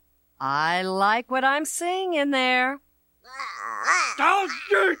I like what I'm seeing in there. I'll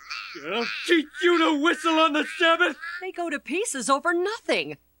teach you to whistle on the Sabbath. They go to pieces over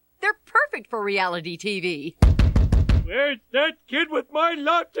nothing. They're perfect for reality TV. Where's that kid with my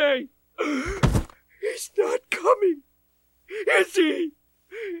latte? He's not coming. Is he?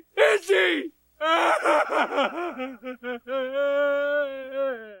 Is he?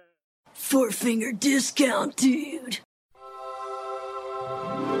 Four-finger discount, dude.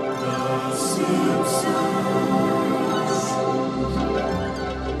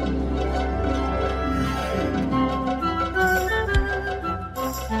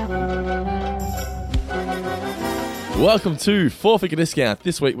 Welcome to Four Figure Discount.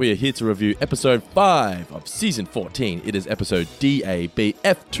 This week we are here to review episode 5 of season 14. It is episode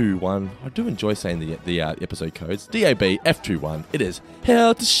DABF21. I do enjoy saying the episode codes. DABF21. It is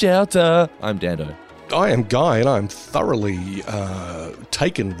Hell to Shelter. I'm Dando. I am Guy, and I'm thoroughly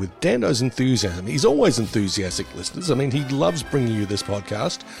taken with Dando's enthusiasm. He's always enthusiastic, listeners. I mean, he loves bringing you this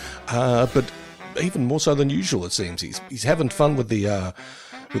podcast, but even more so than usual, it seems. He's having fun with the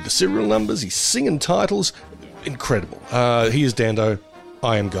serial numbers. He's singing titles. Incredible. He is Dando.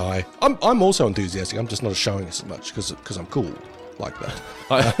 I am Guy. I'm also enthusiastic. I'm just not showing it so much because I'm cool like that.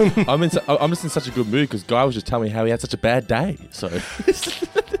 I'm just in such a good mood because Guy was just telling me how he had such a bad day. So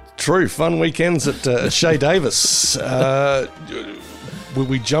true. Fun weekends at Shea Davis. Will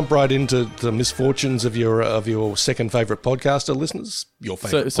we jump right into the misfortunes of your second favourite podcaster, listeners? Your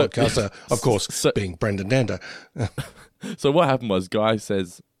favourite podcaster, of course, being Brendan Dando. So what happened was Guy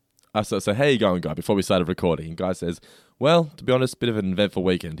says, so how you going, Guy, before we started recording? And Guy says, well, to be honest, bit of an eventful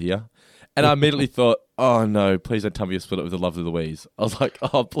weekend here. And I immediately thought, oh no, please don't tell me you split up with the lovely Louise. I was like,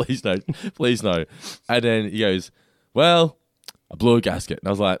 oh, please no, please no. And then he goes, well, I blew a gasket. And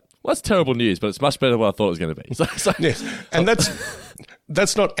I was like, well, that's terrible news, but it's much better than what I thought it was going to be. Yes, and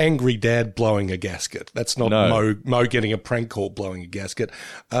that's not angry dad blowing a gasket. That's not Mo getting a prank call blowing a gasket.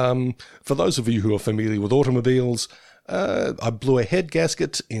 For those of you who are familiar with automobiles, I blew a head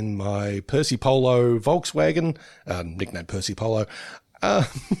gasket in my Percy Polo Volkswagen, nicknamed Percy Polo. I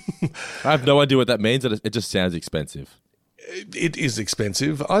have no idea what that means. It just sounds expensive. It is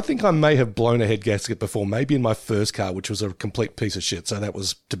expensive. I think I may have blown a head gasket before, maybe in my first car, which was a complete piece of shit, so that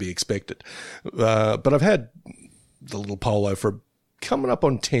was to be expected. But I've had the little Polo for coming up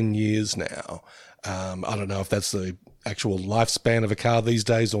on 10 years now. I don't know if that's the actual lifespan of a car these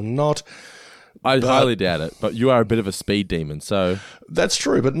days or not. I highly doubt it, but you are a bit of a speed demon, so... That's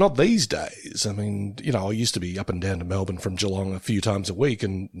true, but not these days. I mean, I used to be up and down to Melbourne from Geelong a few times a week,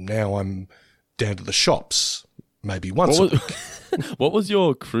 and now I'm down to the shops maybe once a week. What was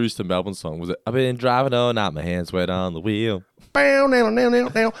your cruise to Melbourne song? Was it, I've been driving all night, my hands wet on the wheel?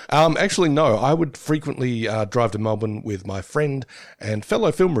 Actually, no. I would frequently drive to Melbourne with my friend and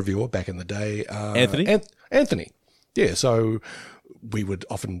fellow film reviewer back in the day. Anthony? Anthony. Yeah, so we would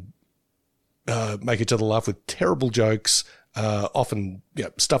often... make each other laugh with terrible jokes, often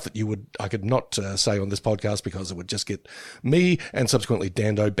stuff that I could not say on this podcast because it would just get me and subsequently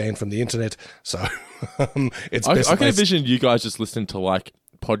Dando banned from the internet. So it's best. I can envision you guys just listening to like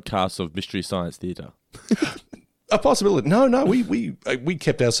podcasts of Mystery Science Theatre. A possibility. No, we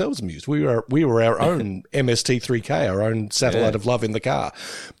kept ourselves amused. We were our own MST3K, our own satellite of love in the car.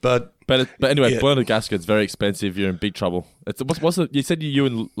 But anyway, blowing a gasket's very expensive. You're in big trouble. What's it? You said you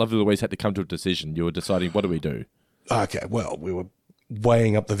and Lovely Louise had to come to a decision. You were deciding, what do we do? Okay, well, we were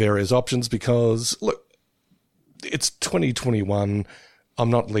weighing up the various options because, look, it's 2021. I'm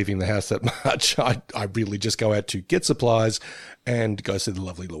not leaving the house that much. I really just go out to get supplies and go see the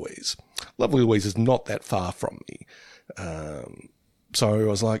Lovely Louise. Lovely Louise is not that far from me. So I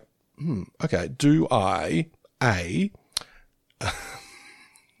was like, okay, do I,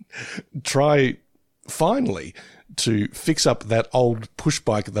 try finally to fix up that old push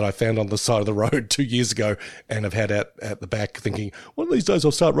bike that I found on the side of the road 2 years ago and have had out at the back thinking, one of these days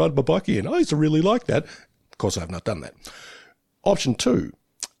I'll start riding my bike again. I used to really like that. Of course, I have not done that. Option 2,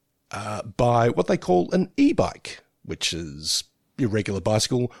 buy what they call an e-bike, which is your regular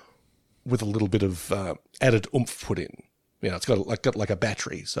bicycle with a little bit of added oomph put in. It's got like a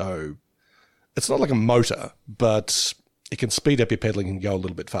battery, so it's not like a motor, but it can speed up your pedaling and go a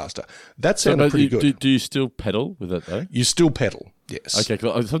little bit faster. That sounded pretty good. Do you still pedal with it, though? You still pedal, yes. Okay,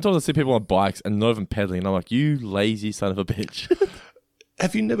 cause sometimes I see people on bikes and none of them pedaling, and I'm like, you lazy son of a bitch.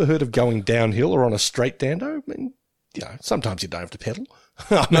 Have you never heard of going downhill or on a straight, Dando? I mean, sometimes you don't have to pedal.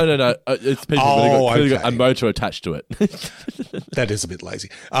 No. It's people that got a motor attached to it. That is a bit lazy.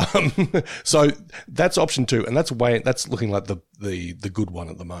 So that's option 2, and that's looking like the good one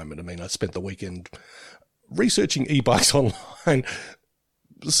at the moment. I mean, I spent the weekend researching e-bikes online.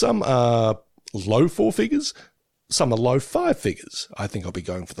 Some are low four figures, some are low five figures. I think I'll be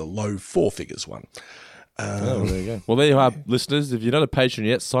going for the low four figures one. There you go. Well, there you are, listeners. If you're not a patron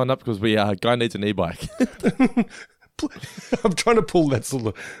yet, sign up because Guy needs an e-bike. I'm trying to pull that sort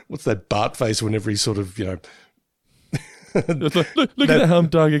of, what's that Bart face whenever he sort of, look at the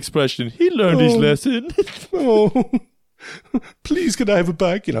humdog expression. He learned his lesson. Please, can I have a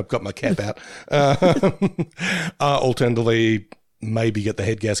bike? I've got my cap out. Alternatively, maybe get the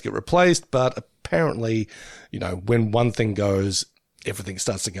head gasket replaced, but apparently, when one thing goes, everything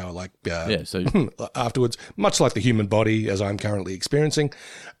starts to go like so afterwards, much like the human body, as I'm currently experiencing.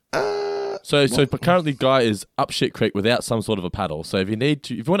 But currently Guy is up shit creek without some sort of a paddle. So if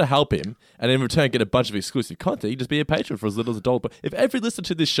you want to help him and in return get a bunch of exclusive content, you just be a patron for as little as $1. But if every listener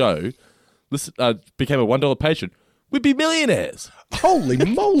to this show became a $1 patron, we'd be millionaires. Holy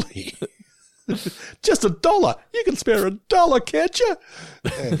moly! Just $1. You can spare $1, can't you?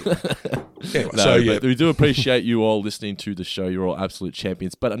 Anyway, but we do appreciate you all listening to the show. You're all absolute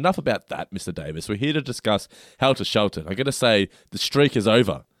champions. But enough about that, Mr. Davis. We're here to discuss Helter Skelter. I'm going to say the streak is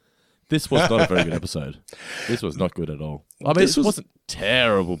over. This was not a very good episode. This was not good at all. I mean, it wasn't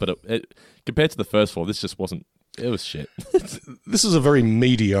terrible, but it compared to the first four, this just wasn't. It was shit. This is a very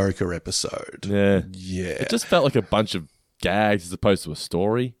mediocre episode. Yeah. Yeah. It just felt like a bunch of gags as opposed to a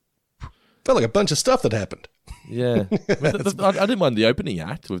story. Felt like a bunch of stuff that happened. Yeah. I didn't mind the opening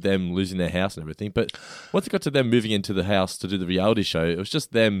act with them losing their house and everything, but once it got to them moving into the house to do the reality show, it was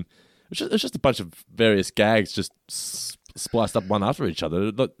just them. It was just a bunch of various gags just spliced up one after each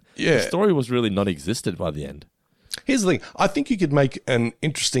other. The story was really non-existent by the end. Here's the thing. I think you could make an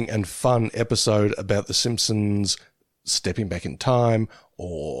interesting and fun episode about The Simpsons stepping back in time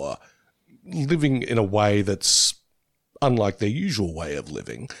or living in a way that's unlike their usual way of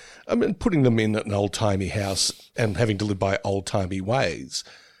living. I mean, putting them in an old-timey house and having to live by old-timey ways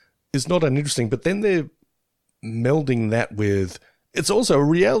is not uninteresting, but then they're melding that with... It's also a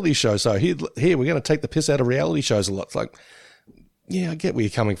reality show, so here we're going to take the piss out of reality shows a lot. It's like, yeah, I get where you're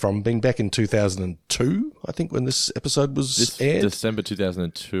coming from. Being back in 2002, I think, when this episode was aired. December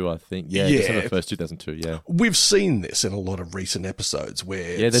 2002, I think. Yeah, December 1st, 2002, yeah. We've seen this in a lot of recent episodes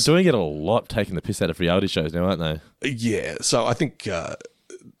where... Yeah, they're doing it a lot, taking the piss out of reality shows now, aren't they? Yeah, so I think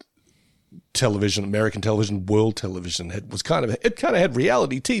television, American television, world television, had had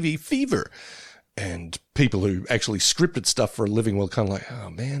reality TV fever. And people who actually scripted stuff for a living were kind of like, oh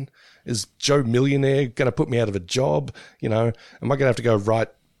man, is Joe Millionaire going to put me out of a job? Am I going to have to go write,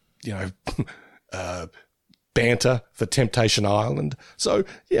 banter for Temptation Island? So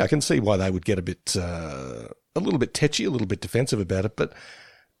yeah, I can see why they would get a little bit tetchy, a little bit defensive about it. But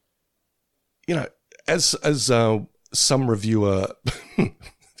as some reviewer,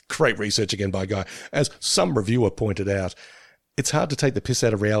 great research again by Guy, as some reviewer pointed out, it's hard to take the piss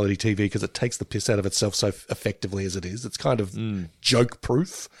out of reality TV because it takes the piss out of itself so effectively as it is. It's kind of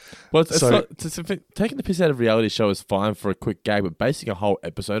joke-proof. Well, taking the piss out of reality show is fine for a quick gag, but basing a whole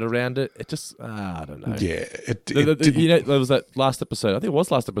episode around it, it just, I don't know. Yeah. There was that last episode, I think it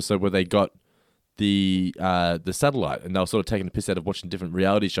was last episode, where they got the satellite and they were sort of taking the piss out of watching different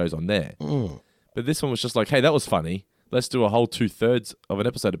reality shows on there. Mm. But this one was just like, hey, that was funny. Let's do a whole 2/3 of an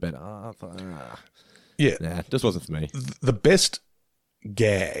episode about it. Yeah. Nah, it just wasn't for me. The best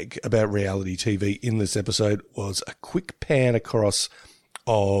gag about reality TV in this episode was a quick pan across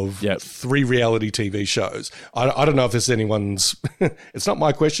of 3 reality TV shows. I don't know if this is anyone's... It's not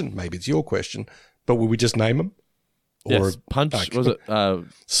my question. Maybe it's your question. But will we just name them? Or yes, Punch. Was it...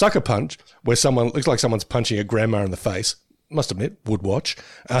 Sucker Punch, where someone looks like someone's punching a grandma in the face. Must admit, would watch.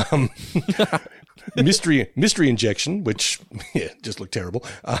 Mystery Injection, which just looked terrible,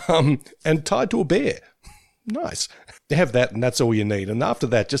 and Tied to a Bear. Nice. Have that, and that's all you need. And after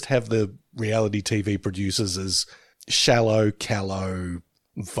that, just have the reality TV producers as shallow, callow,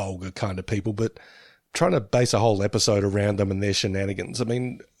 vulgar kind of people, but trying to base a whole episode around them and their shenanigans. I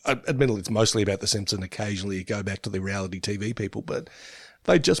mean, admittedly, it's mostly about The Simpsons. Occasionally you go back to the reality TV people, but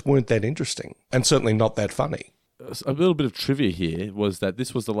they just weren't that interesting and certainly not that funny. A little bit of trivia here was that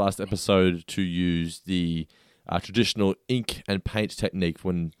this was the last episode to use the traditional ink and paint technique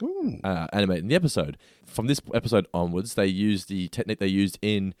when animating the episode. From this episode onwards, they used the technique they used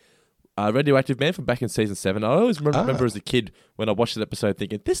in Radioactive Man from back in season 7. I always remember as a kid when I watched that episode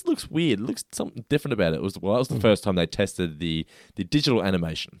thinking, this looks weird. It looks something different about it. That was the first time they tested the digital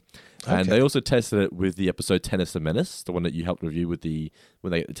animation. Okay. And they also tested it with the episode Tennis and Menace, the one that you helped review with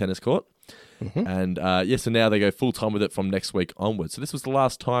when they get the tennis court. Mm-hmm. And so now they go full time with it from next week onwards. So this was the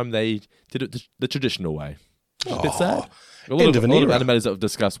last time they did it the traditional way. It's a bit sad. A lot of animators that have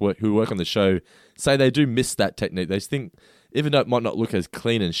discussed who work on the show say they do miss that technique. They think even though it might not look as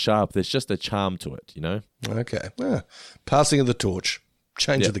clean and sharp, there's just a charm to it, you know? Okay. Passing of the torch.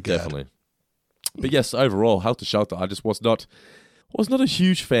 Change of the guard. Definitely. But yes, overall, Helter Skelter, I just was not a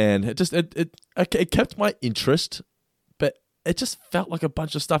huge fan. It kept my interest, but it just felt like a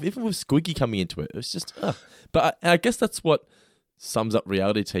bunch of stuff, even with Squiggy coming into it. It was just, But I guess that's what sums up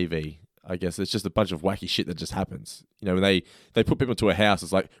reality TV. I guess it's just a bunch of wacky shit that just happens. You know, when they put people into a house,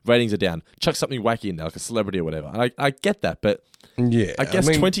 it's like ratings are down. Chuck something wacky in there, like a celebrity or whatever. And I get that, but yeah, I guess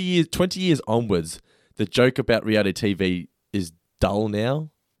 20 years onwards, the joke about reality TV is dull now.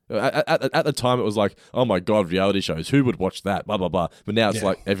 At the time, it was like, oh my God, reality shows. Who would watch that? Blah, blah, blah. But now it's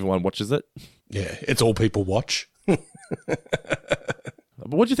like everyone watches it. Yeah, it's all people watch. But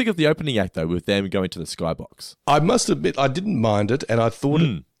what do you think of the opening act, though, with them going to the Skybox? I must admit, I didn't mind it, and I thought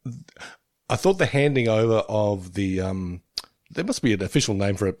the handing over of the there must be an official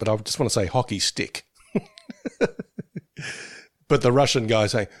name for it, but I just want to say hockey stick. But the Russian guy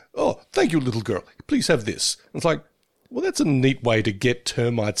saying, "Oh, thank you, little girl. Please have this." It's like, well, that's a neat way to get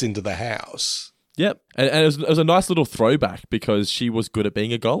termites into the house. Yep, and it was a nice little throwback because she was good at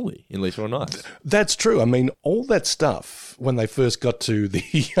being a goalie in Lisa on Ice. That's true. I mean, all that stuff when they first got to the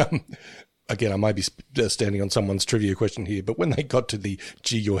again, I may be standing on someone's trivia question here, but when they got to the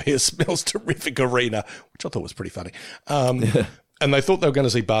 "gee, your hair smells terrific" arena, which I thought was pretty funny, and they thought they were going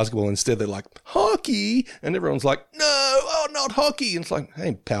to see basketball, instead they're like, hockey, and everyone's like, no, not hockey. And it's like,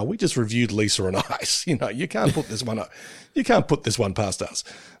 hey, pal, we just reviewed Lisa on Ice. You know, you can't put this one up. You can't put this one past us.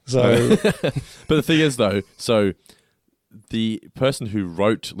 So, but the thing is, though, so the person who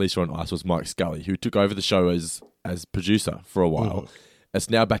wrote Lisa on Ice was Mike Scully, who took over the show as producer for a while. It's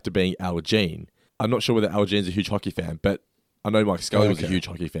now back to being Al Jean. I'm not sure whether Al Jean's a huge hockey fan, but I know Mike Scully was a huge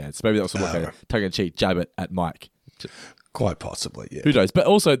hockey fan. So maybe that was like a tongue-in-cheek jab at Mike. Quite possibly, yeah. Who knows? But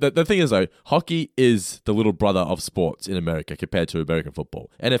also, the thing is, though, hockey is the little brother of sports in America compared to American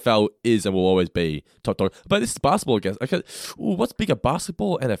football. NFL is and will always be top dog. But this is basketball, I guess. Okay, what's bigger,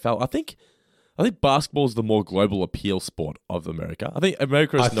 basketball or NFL? I think basketball is the more global appeal sport of America. I think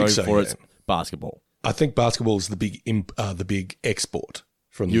America is known for its basketball. I think basketball is the big export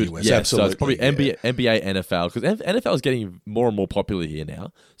from the US. Yeah, absolutely. So it's probably NBA, NFL, because NFL is getting more and more popular here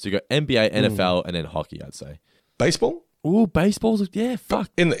now. So you got NBA, NFL, and then hockey, I'd say. Baseball? Oh, baseball's,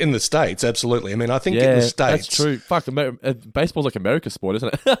 fuck. In the States, absolutely. I mean, I think in the States... that's true. Fuck, baseball's like America's sport,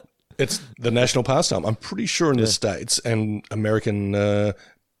 isn't it? It's the national pastime. I'm pretty sure in the States and American...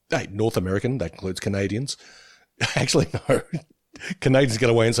 North American, that includes Canadians. Actually, no. Canadians get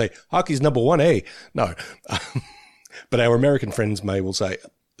away and say, hockey's number one, eh? No. But our American friends will say,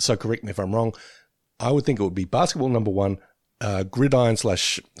 so correct me if I'm wrong, I would think it would be basketball number one,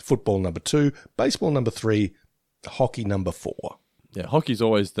 gridiron/football number two, baseball number three, hockey number four. Yeah, hockey's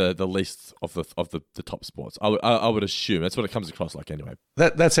always the least of the top sports. I would assume that's what it comes across like anyway.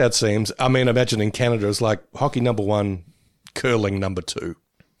 That's how it seems. I mean, imagine in Canada it's like hockey number one, curling number two,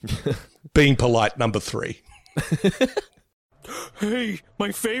 being polite number three. Hey,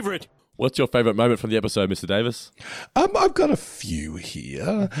 my favorite. What's your favorite moment from the episode, Mr. Davis? I've got a few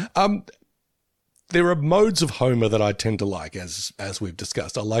here. There are modes of Homer that I tend to like, as we've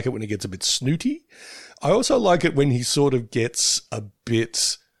discussed. I like it when he gets a bit snooty. I also like it when he sort of gets a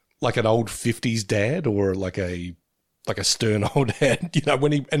bit like an old 50s dad, or like a stern old dad. You know,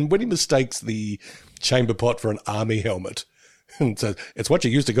 when he mistakes the chamber pot for an army helmet and says, "It's what you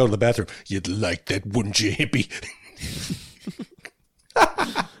used to go to the bathroom." You'd like that, wouldn't you, hippie?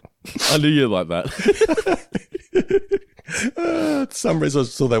 I knew you'd like that. For some reason I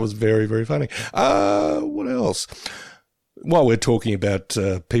thought that was very, very funny. What else? While we're talking about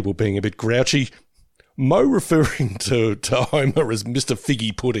people being a bit grouchy, Mo referring to Homer as Mr.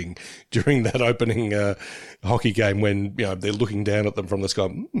 Figgy Pudding during that opening hockey game when they're looking down at them from the sky.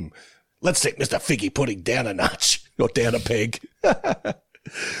 Let's take Mr. Figgy Pudding down a notch, or down a peg. I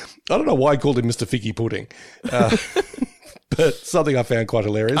don't know why I called him Mr. Figgy Pudding. But something I found quite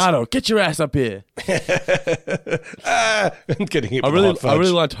hilarious. Arnold, get your ass up here. Getting hit. I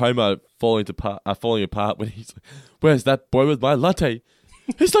really liked Homer falling apart when he's like, "Where's that boy with my latte?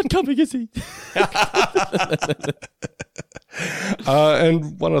 He's not coming, is he?"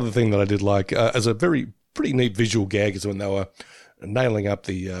 And one other thing that I did like, as a pretty neat visual gag, is when they were nailing up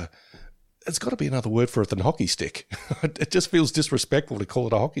the... it's got to be another word for it than hockey stick. It just feels disrespectful to call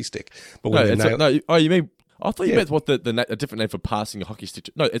it a hockey stick. But when you mean... I thought you meant what a different name for passing a hockey stick.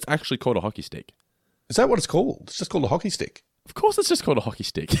 No, it's actually called a hockey stick. Is that what it's called? It's just called a hockey stick. Of course it's just called a hockey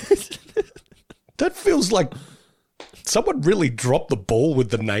stick. That feels like someone really dropped the ball with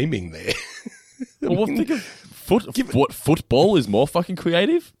the naming there. Think of football is more fucking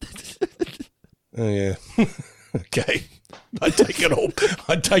creative. Oh, yeah. Okay. I take it all.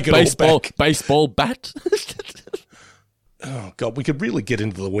 Baseball, all back. baseball bat. Oh God, we could really get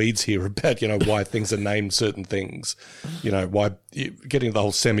into the weeds here about why things are named certain things. Why getting into the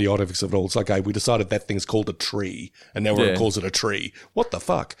whole semiotics of it all. It's like, hey, we decided that thing's called a tree, and now everyone calls it a tree. What the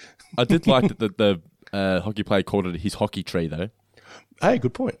fuck? I did like that the hockey player called it his hockey tree, though. Hey,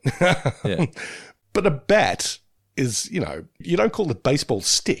 good point. Yeah. But a bat is, you don't call it baseball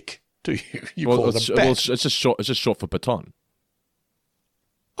stick, do you? You call it a bat. Well, it's just short. It's just short for baton.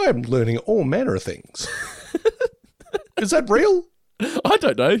 I am learning all manner of things. Is that real? I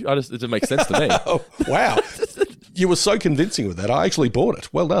don't know. It doesn't make sense to me. Oh, wow. You were so convincing with that. I actually bought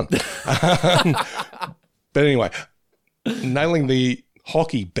it. Well done. But anyway, nailing the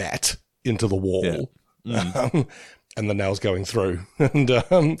hockey bat into the wall and the nails going through. And I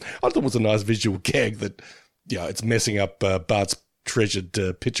thought it was a nice visual gag that, it's messing up Bart's treasured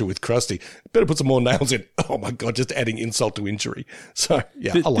picture with Krusty. Better put some more nails in. Oh, my God, just adding insult to injury. So,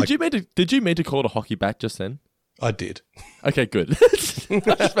 yeah, I like it. Did you mean to call it a hockey bat just then? I did. Okay, good. Just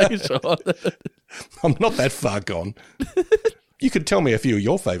making sure. I'm not that far gone. You could tell me a few of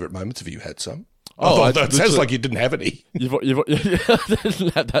your favourite moments if you had some. It sounds like you didn't have any. I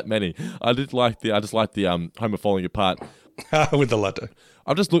didn't have that many. I just like the Homer falling apart with the latte.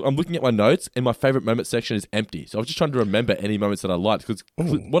 I'm looking at my notes, and my favourite moment section is empty. So I was just trying to remember any moments that I liked, because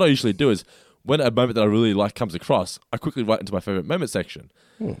what I usually do is when a moment that I really like comes across, I quickly write into my favourite moment section.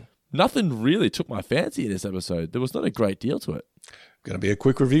 Nothing really took my fancy in this episode. There was not a great deal to it. Going to be a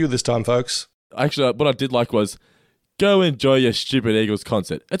quick review this time, folks. Actually, what I did like was, go enjoy your stupid Eagles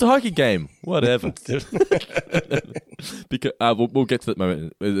concert. It's a hockey game. Whatever. Because we'll get to that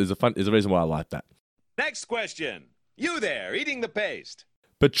moment. There's a reason why I like that. Next question. You there, eating the paste.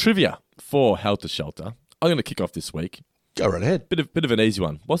 But trivia for Helter Skelter. I'm going to kick off this week. Go right ahead. Bit of an easy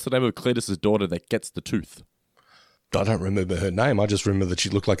one. What's the name of Cletus's daughter that gets the tooth? I don't remember her name. I just remember that she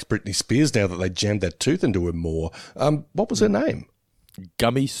looked like Britney Spears now that they jammed that tooth into her more. What was her name?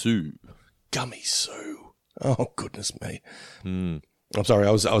 Gummy Sue. Gummy Sue. Oh, goodness me. I'm sorry.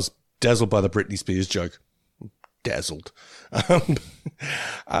 I was dazzled by the Britney Spears joke. Dazzled. A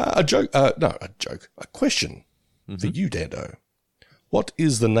question for you, Dando. What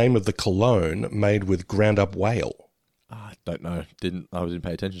is the name of the cologne made with ground up whale? I don't know. I didn't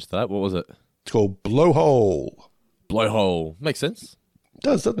pay attention to that. What was it? It's called Blowhole. Blowhole. Makes sense. It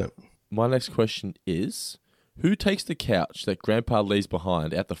does, doesn't it? My next question is, who takes the couch that Grandpa leaves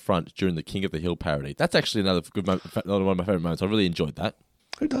behind at the front during the King of the Hill parody? That's actually another one of my favourite moments. I really enjoyed that.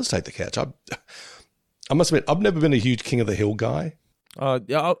 Who does take the couch? I must admit, I've never been a huge King of the Hill guy.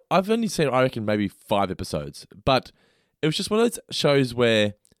 Yeah, I've only seen, I reckon, maybe 5 episodes. But it was just one of those shows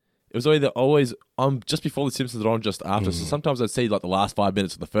where it was either always on just before The Simpsons or on just after. So sometimes I'd see like the last 5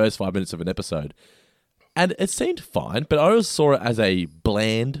 minutes or the first 5 minutes of an episode. And it seemed fine, but I always saw it as a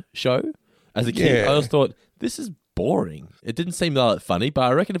bland show. As a kid, I always thought, this is boring. It didn't seem that funny, but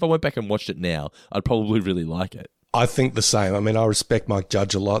I reckon if I went back and watched it now, I'd probably really like it. I think the same. I mean, I respect Mike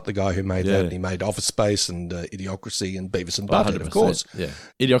Judge a lot, the guy who made that. And he made Office Space and Idiocracy and Beavis and Butthead, of course. Yeah,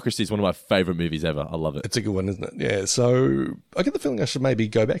 Idiocracy is one of my favourite movies ever. I love it. It's a good one, isn't it? Yeah, so I get the feeling I should maybe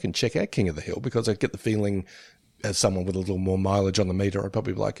go back and check out King of the Hill, because I get the feeling, as someone with a little more mileage on the meter, I'd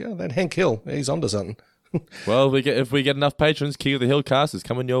probably be like, oh, that Hank Hill, he's onto something. Well, if we get enough patrons, King of the Hill cast is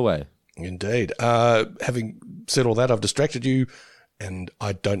coming your way. Indeed. Having said all that, I've distracted you, and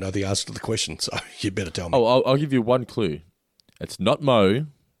I don't know the answer to the question, so you better tell me. Oh, I'll give you one clue. It's not Moe,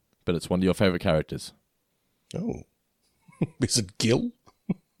 but it's one of your favourite characters. Oh. Is it Gil?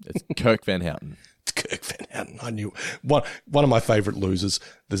 It's Kirk Van Houten. It's Kirk Van Houten. I knew. One of my favourite losers.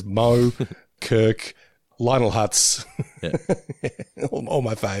 There's Moe, Kirk, Lionel Hutz. Yeah. all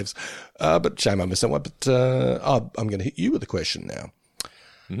my faves. But shame I missed that one. But I'm going to hit you with a question now.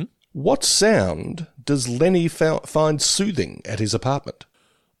 Mm-hmm. What sound does Lenny find soothing at his apartment?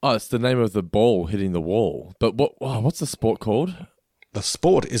 Oh, it's the name of the ball hitting the wall. But what's the sport called? The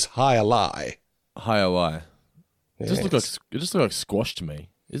sport is high-a-lie. High-a-lie. It just looks like squash to me.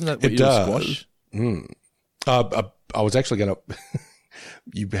 Isn't that what it you does? Squash? I was actually going to...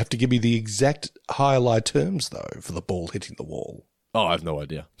 You have to give me the exact high-a-lie terms, though, for the ball hitting the wall. Oh, I have no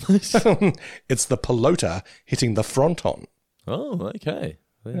idea. It's the pelota hitting the fronton. Oh, okay.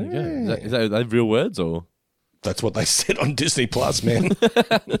 There you go. Is that are they real words, or...? That's what they said on Disney Plus, man.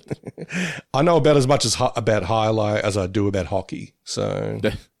 I know about as much about high-a-lie as I do about hockey. So,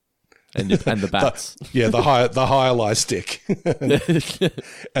 and the bats, the high-a-lie stick,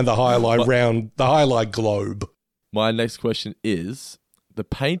 and the high-a-lie globe. My next question is: the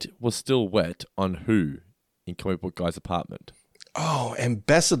paint was still wet on who in Comic Book Guy's apartment? Oh,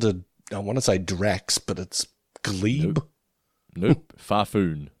 Ambassador. I want to say Drax, but it's Glebe. Nope.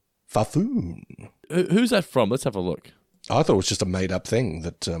 Farfoon. Farfoon. Who's that from? Let's have a look. I thought it was just a made-up thing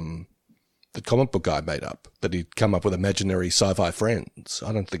that the comic book guy made up, that he'd come up with imaginary sci-fi friends.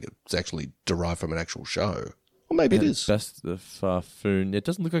 I don't think it's actually derived from an actual show. Or maybe it is. That's the Farfoon. It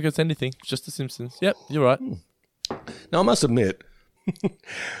doesn't look like it's anything. It's just The Simpsons. Yep, you're right. Now, I must admit,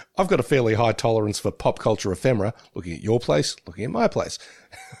 I've got a fairly high tolerance for pop culture ephemera, looking at your place, looking at my place.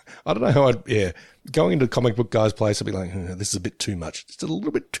 I don't know how going into the comic book guy's place, I'd be like, this is a bit too much. It's a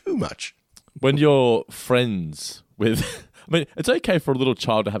little bit too much. When you're friends with... I mean, it's okay for a little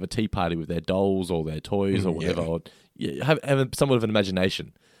child to have a tea party with their dolls or their toys or whatever, or have somewhat of an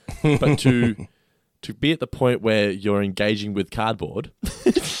imagination. But to be at the point where you're engaging with cardboard...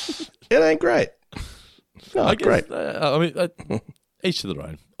 it ain't great. No, great. Each to their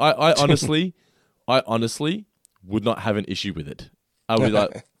own. I honestly would not have an issue with it. I would be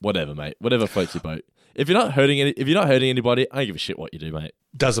like, whatever, mate. Whatever floats your boat. If you're not hurting anybody, I don't give a shit what you do, mate.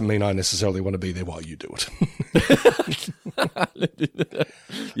 Doesn't mean I necessarily want to be there while you do it.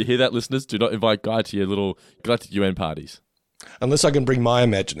 You hear that, listeners? Do not invite Guy to your little galactic UN parties. Unless I can bring my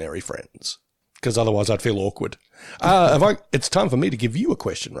imaginary friends, because otherwise I'd feel awkward. It's time for me to give you a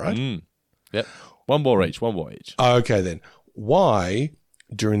question, right? Yep. One more each. Okay, then. Why,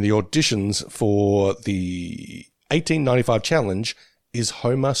 during the auditions for the 1895 challenge, is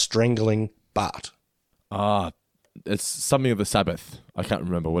Homer strangling Bart? It's something of the Sabbath. I can't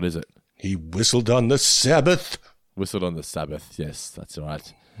remember. What is it? He whistled on the Sabbath. Whistled on the Sabbath. Yes, that's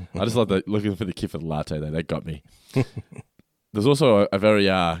right. I just love looking for the kid for the latte there. That got me. There's also a very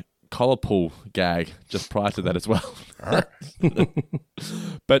collar pull gag just prior to that as well.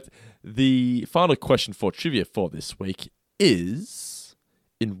 But the final question for trivia for this week is,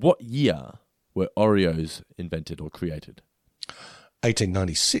 in what year were Oreos invented or created?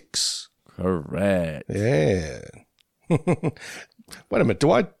 1896. Correct. Yeah. Wait a minute.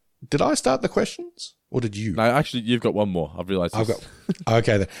 Did I start the questions or did you? No, actually, you've got one more. I've realised this.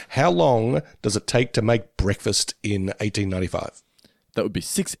 Okay, then. How long does it take to make breakfast in 1895? That would be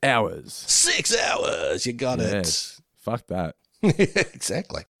 6 hours. 6 hours. You got it. Fuck that.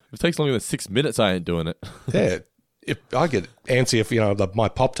 Exactly. If it takes longer than 6 minutes, I ain't doing it. Yeah. If I get antsy if my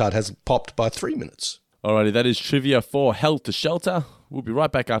Pop-Tart hasn't popped by 3 minutes. Alrighty, that is trivia for Helter Shelter. We'll be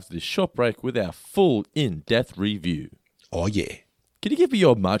right back after this short break with our full in-depth review. Oh, yeah. Can you give me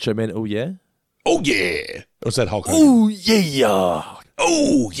your Macho Man, oh yeah? Oh, yeah. Or was that Hulk Hogan? Oh, yeah.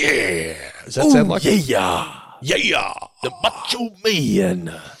 Oh, yeah. Does that sound like yeah. Yeah. The Macho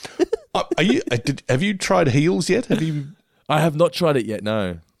Man. Have you tried Heels yet? I have not tried it yet,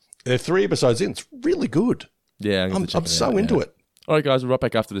 no. They're 3 episodes in. It's really good. Yeah, I'm so into it. All right, guys, we're right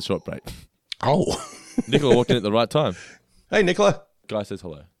back after this short break. Oh. Nicola walked in at the right time. Hey, Nicola. Guy says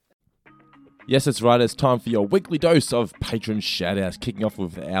hello. Yes, that's right. It's time for your weekly dose of patron shoutouts, kicking off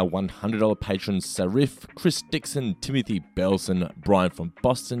with our $100 patrons Sarif, Chris Dixon, Timothy Belson, Brian from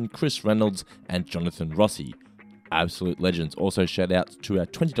Boston, Chris Reynolds, and Jonathan Rossi. Absolute legends. Also shout out to our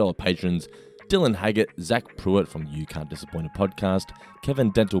 $20 patrons Dylan Haggett, Zach Pruitt from the You Can't Disappoint a Podcast,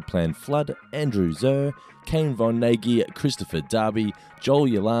 Kevin Dental Plan Flood, Andrew Zer, Kane Von Nagy, Christopher Darby, Joel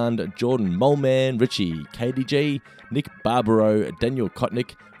Yolande, Jordan Moleman, Richie KDG, Nick Barbaro, Daniel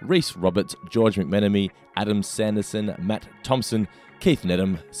Kotnick, Reese Roberts, George McMenemy, Adam Sanderson, Matt Thompson, Keith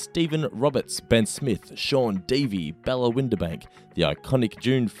Nedham, Stephen Roberts, Ben Smith, Sean Davey, Bella Winderbank, the iconic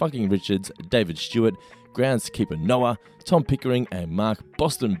June fucking Richards, David Stewart, groundskeeper Noah, Tom Pickering, and Mark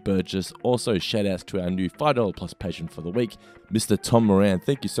Boston Burgess. Also shout-outs to our new $5 plus patron for the week, Mr. Tom Moran.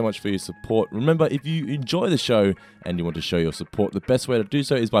 Thank you so much for your support. Remember, if you enjoy the show and you want to show your support, the best way to do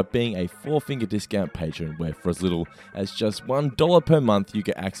so is by being a 4-finger discount patron, where for as little as just $1 per month, you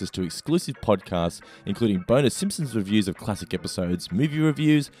get access to exclusive podcasts, including bonus Simpsons reviews of classic episodes, movie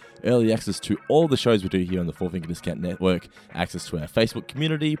reviews, early access to all the shows we do here on the 4-Finger Discount Network, access to our Facebook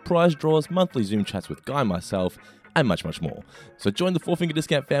community, prize draws, monthly Zoom chats with Guy and myself, and much, much more. So join the 4-Finger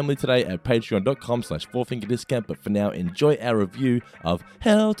Discount family today at patreon.com/4fingerdiscount. But for now, enjoy our review of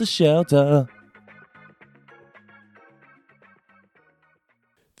Helter Shelter.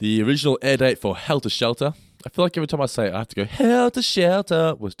 The original air date for Helter Shelter, I feel like every time I say it, I have to go Helter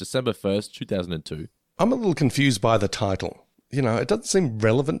Shelter, was December 1st, 2002. I'm a little confused by the title. You know, it doesn't seem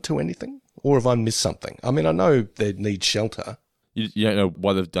relevant to anything. Or have I missed something? I mean, I know they need shelter. You don't know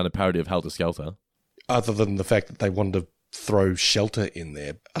why they've done a parody of Helter Skelter? Other than the fact that they wanted to throw shelter in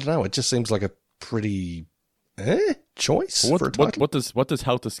there. I don't know, it just seems like a pretty choice for a title. What does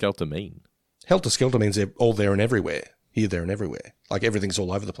Helter Skelter mean? Helter Skelter means they're all there and everywhere. Here, there, and everywhere. Like everything's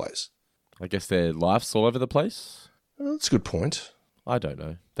all over the place. I guess their life's all over the place? Well, that's a good point. I don't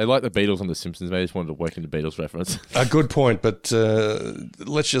know. They like the Beatles on The Simpsons. Maybe they just wanted to work in the Beatles reference. A good point, but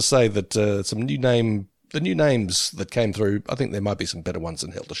let's just say that the new names that came through, I think there might be some better ones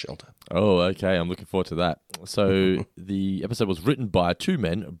than Helter Skelter. Oh, okay. I'm looking forward to that. So the episode was written by two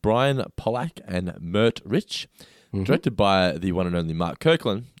men, Brian Pollack and Mert Rich, directed by the one and only Mark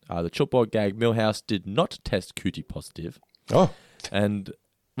Kirkland. The chalkboard gag Milhouse did not test cootie positive. Oh.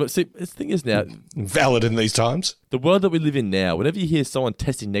 But see, the thing is now... Valid in these times. The world that we live in now, whenever you hear someone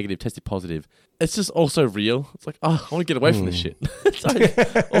testing negative, testing positive, it's just also real. It's like, I want to get away from this shit. It's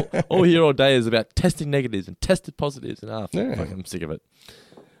like, all we hear all day is about testing negatives and tested positives, and fuck, I'm sick of it.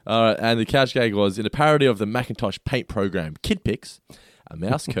 All right, and the couch gag was, in a parody of the Macintosh paint program Kid Pix, a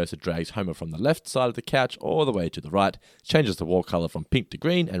mouse cursor drags Homer from the left side of the couch all the way to the right, changes the wall colour from pink to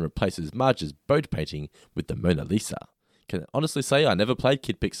green, and replaces Marge's boat painting with the Mona Lisa. Can honestly say I never played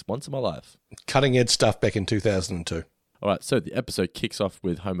Kid Pix once in my life. Cutting edge stuff back in 2002. All right, so the episode kicks off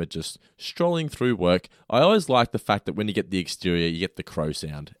with Homer just strolling through work. I always like the fact that when you get the exterior, you get the crow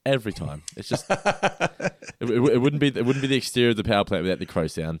sound every time. It's just it wouldn't be the exterior of the power plant without the crow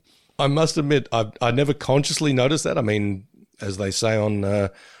sound. I must admit, I never consciously noticed that. I mean, as they say on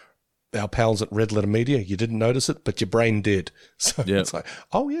our pals at Red Letter Media, you didn't notice it, but your brain did. So It's like,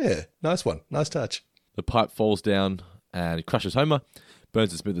 oh yeah, nice one, nice touch. The pipe falls down and crushes Homer.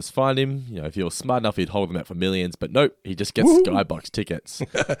 Burns and Smithers find him. You know, if he was smart enough, he'd hold them out for millions. But nope, he just gets Skybox tickets.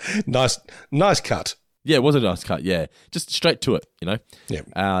 Nice cut. Yeah, it was a nice cut, yeah. Just straight to it, you know? Yeah.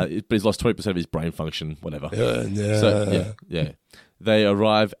 But he's lost 20% of his brain function, whatever. So, yeah. They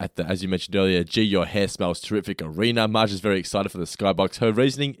arrive at the, as you mentioned earlier, Gee, Your Hair Smells Terrific arena. Marge is very excited for the Skybox. Her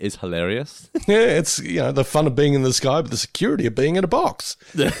reasoning is hilarious. Yeah, it's, the fun of being in the sky, but the security of being in a box.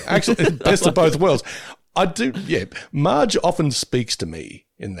 Actually, best of both worlds. I do, yeah. Marge often speaks to me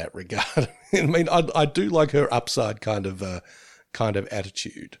in that regard. I mean, I do like her upside kind of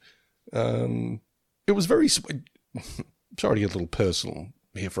attitude. It was very sweet. Sorry to get a little personal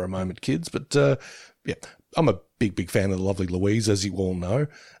here for a moment, kids, but yeah, I'm a big fan of the lovely Louise, as you all know.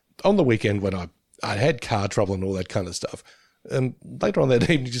 On the weekend when I had car trouble and all that kind of stuff, later on that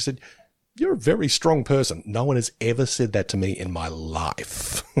evening, she said, "You're a very strong person." No one has ever said that to me in my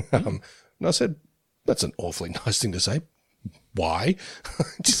life. And I said, "That's an awfully nice thing to say." Why?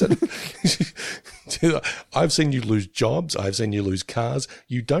 She said, "I've seen you lose jobs. I've seen you lose cars.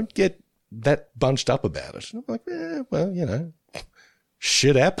 You don't get that bunched up about it." And I'm like, well,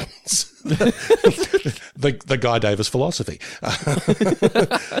 shit happens. the Guy Davis philosophy.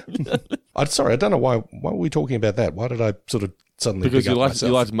 I'm sorry, I don't know why were we talking about that? Why did I sort of suddenly because pick up myself?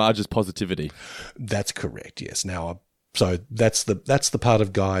 you liked Marge's positivity. That's correct. Yes. Now, so that's the part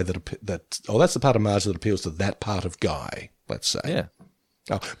of Guy that's the part of Marge that appeals to that part of Guy. Let's say. Yeah.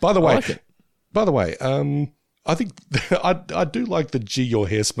 Oh, by the way, I think I do like the "Gee, Your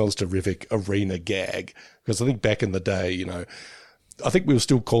Hair Smells Terrific" arena gag, because I think back in the day, I think we were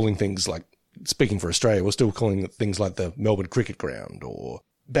still calling things like, speaking for Australia, we're still calling things like the Melbourne Cricket Ground, or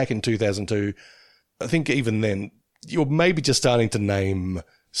back in 2002, I think even then, you're maybe just starting to name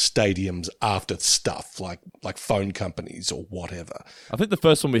stadiums after stuff like phone companies or whatever. I think the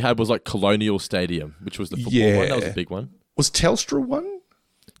first one we had was like Colonial Stadium, which was the football one. That was a big one. Was Telstra one?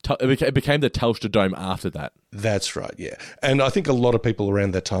 It became the Telstra Dome after that. That's right, yeah. And I think a lot of people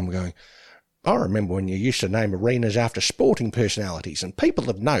around that time were going, "I remember when you used to name arenas after sporting personalities and people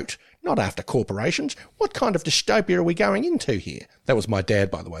of note, not after corporations. What kind of dystopia are we going into here?" That was my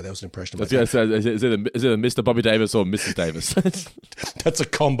dad, by the way. That was an impression of my dad. Is it a Mr. Bobby Davis or Mrs. Davis? That's a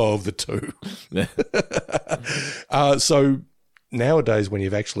combo of the two. So nowadays, when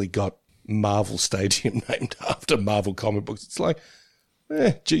you've actually got Marvel Stadium named after Marvel comic books, it's like,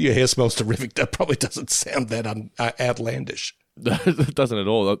 "Gee, your hair smells terrific." That probably doesn't sound that outlandish. It doesn't at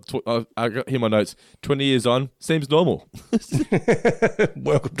all. I got here my notes. 20 years on, seems normal.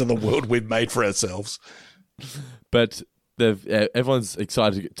 Welcome to the world we've made for ourselves. But everyone's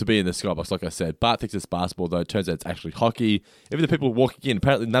excited to be in the Skybox, like I said. Bart thinks it's basketball, though it turns out it's actually hockey. Even the people walking in,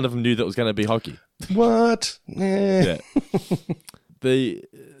 apparently none of them knew that it was going to be hockey. What? Yeah. The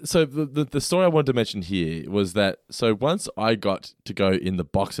story I wanted to mention here was that, so once I got to go in the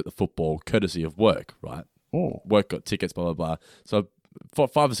box at the football, courtesy of work, right? Oh. Work got tickets, blah, blah, blah. So 5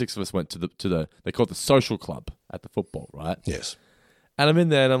 or 6 of us went to the they call it the social club at the football, right? Yes. And I'm in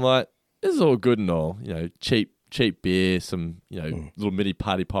there and I'm like, this is all good and all, cheap beer, some, little mini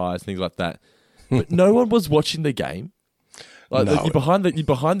party pies, things like that. But no one was watching the game. Like, No. You're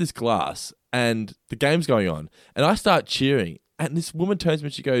behind this glass and the game's going on. And I start cheering and this woman turns to me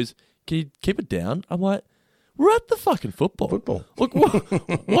and she goes, "Can you keep it down?" I'm like, we're at the fucking football. Look,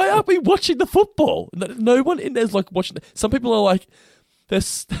 why aren't we watching the football? No one in there's like watching. Some people are like, they're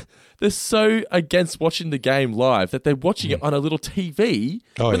so against watching the game live that they're watching it on a little TV,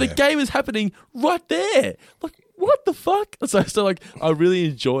 but the game is happening right there. Like, what the fuck? So like, I really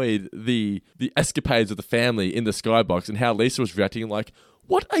enjoyed the escapades of the family in the skybox and how Lisa was reacting. Like,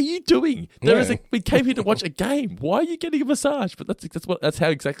 what are you doing? We came here to watch a game. Why are you getting a massage? But that's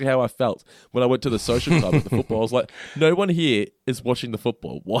exactly how I felt when I went to the social club at the football. I was like, no one here is watching the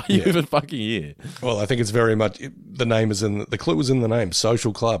football. Why are you even fucking here? Well, I think it's very much the clue is in the name,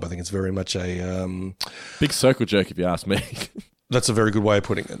 social club. I think it's very much a big circle jerk, if you ask me. That's a very good way of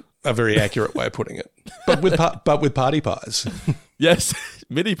putting it. A very accurate way of putting it. But with party pies. Yes,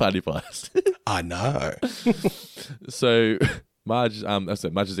 mini party pies. I know. So Marge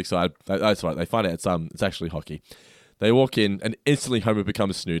is excited. That's right. They find out it's actually hockey. They walk in and instantly Homer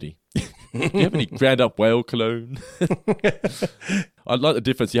becomes snooty. Do you have any ground up whale cologne? I like the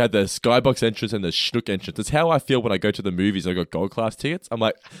difference. You had the skybox entrance and the schnook entrance. It's how I feel when I go to the movies and I got gold class tickets. I'm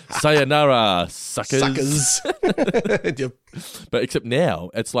like, sayonara, suckers. But except now,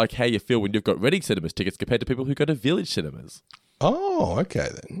 it's like how you feel when you've got Reading Cinemas tickets compared to people who go to Village Cinemas. Oh, okay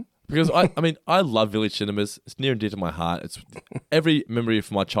then. Because I love Village Cinemas. It's near and dear to my heart. It's every memory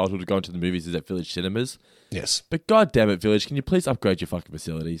from my childhood of going to the movies is at Village Cinemas. Yes. But god damn it, Village, can you please upgrade your fucking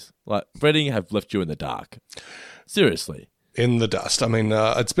facilities? Like, Reading have left you in the dark. Seriously. In the dust. I mean,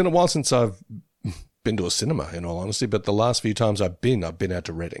 it's been a while since I've been to a cinema, in all honesty, but the last few times I've been out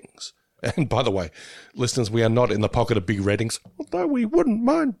to Readings. And by the way, listeners, we are not in the pocket of big Readings, although we wouldn't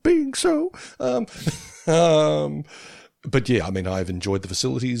mind being so. But yeah, I mean, I've enjoyed the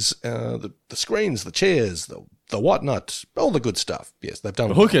facilities, the screens, the chairs, the whatnot, all the good stuff. Yes, they've done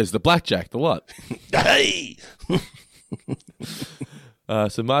the hookers, the blackjack, the what? Hey!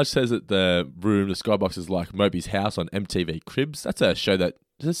 So Marge says that the skybox is like Moby's house on MTV Cribs. That's a show that,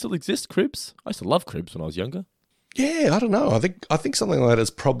 does it still exist, Cribs? I used to love Cribs when I was younger. Yeah, I don't know. I think something like that is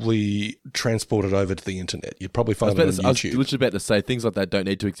probably transported over to the internet. You'd probably find it on YouTube. I was literally about to say things like that don't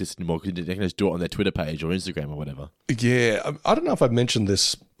need to exist anymore because they can just do it on their Twitter page or Instagram or whatever. Yeah, I don't know if I've mentioned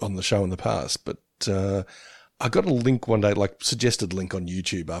this on the show in the past, but I got a link one day, like suggested link on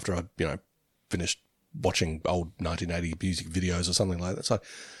YouTube after I finished watching old 1980 music videos or something like that. So,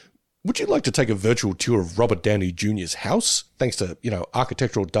 would you like to take a virtual tour of Robert Downey Jr.'s house thanks to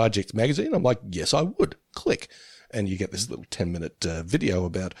Architectural Digest magazine? I'm like, yes, I would. Click. And you get this little 10-minute video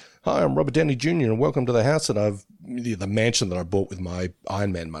about, hi, I'm Robert Downey Jr. and welcome to the house that the mansion that I bought with my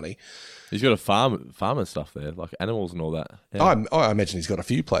Iron Man money. He's got a farm and stuff there, like animals and all that. Yeah. I imagine he's got a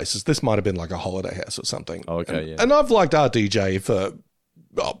few places. This might have been like a holiday house or something. Oh, okay, yeah. And I've liked RDJ for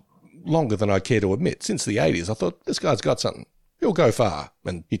longer than I care to admit. Since the 80s, I thought, this guy's got something. He'll go far.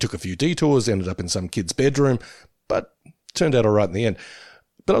 And he took a few detours, ended up in some kid's bedroom, but turned out all right in the end.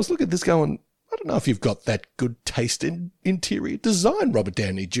 But I was looking at this going, I don't know if you've got that good taste in interior design, Robert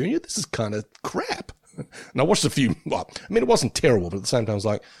Downey Jr. This is kind of crap. And I watched a few, it wasn't terrible, but at the same time I was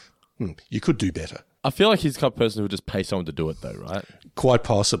like, you could do better. I feel like he's the kind of person who would just pay someone to do it though, right? Quite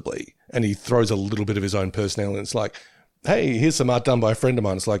possibly. And he throws a little bit of his own personality. It's like, hey, here's some art done by a friend of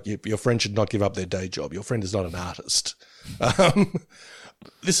mine. It's like, your friend should not give up their day job. Your friend is not an artist.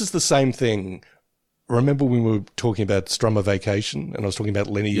 This is the same thing. Remember when we were talking about Strummer Vacation and I was talking about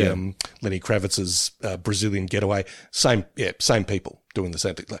Lenny Kravitz's Brazilian Getaway? Same people doing the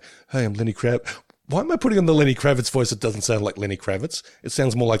same thing. Like, hey, I'm Lenny Kravitz. Why am I putting on the Lenny Kravitz voice? It doesn't sound like Lenny Kravitz. It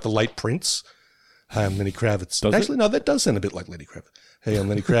sounds more like the late Prince. Hey, I'm Lenny Kravitz. Actually, no, that does sound a bit like Lenny Kravitz. Hey, I'm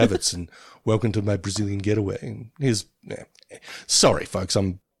Lenny Kravitz and welcome to my Brazilian Getaway. And sorry, folks,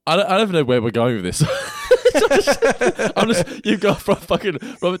 I don't even know where we're going with this. You've gone from fucking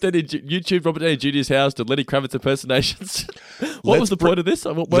Robert Downey Jr.'s house to Lenny Kravitz impersonations. What was the point of this?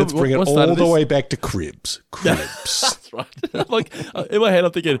 Let's bring it all the way back to Cribs. That's right. I'm like, in my head,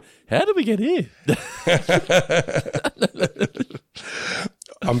 I'm thinking, how did we get here?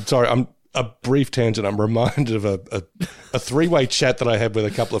 I'm sorry. A brief tangent. I'm reminded of a three-way chat that I had with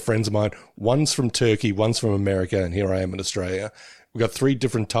a couple of friends of mine. One's from Turkey, one's from America, and here I am in Australia. We've got 3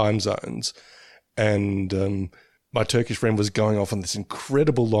 different time zones. And my Turkish friend was going off on this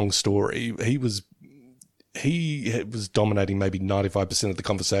incredible long story. He was dominating maybe 95% of the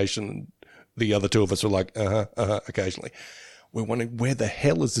conversation. The other 2 of us were like, occasionally. We're wondering, where the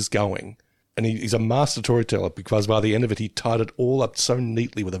hell is this going? And he's a master storyteller because by the end of it, he tied it all up so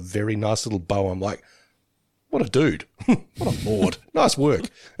neatly with a very nice little bow. I'm like, what a dude. What a lord. Nice work.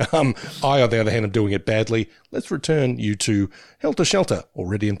 I, on the other hand, am doing it badly. Let's return you to Helter Shelter,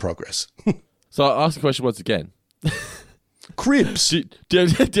 already in progress. So I'll ask the question once again. Cribs. Do you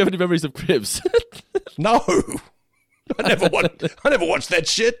have any memories of Cribs? No. I never watched that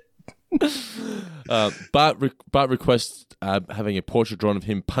shit. Bart requests having a portrait drawn of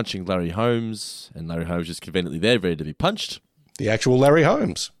him punching Larry Holmes, and Larry Holmes is conveniently there, ready to be punched. The actual Larry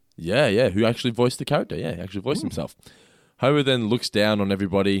Holmes. Yeah, who actually voiced the character. Yeah, he actually voiced himself. Homer then looks down on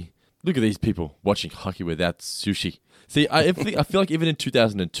everybody. Look at these people watching hockey without sushi. See, I feel like even in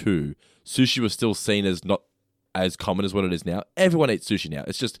 2002, sushi was still seen as not as common as what it is now. Everyone eats sushi now.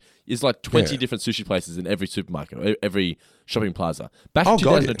 It's like 20 different sushi places in every supermarket, or every shopping plaza. Back in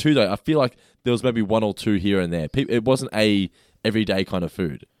 2002, though, I feel like there was maybe one or two here and there. It wasn't a everyday kind of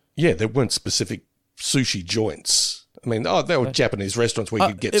food. Yeah, there weren't specific sushi joints. I mean, there were Japanese restaurants where you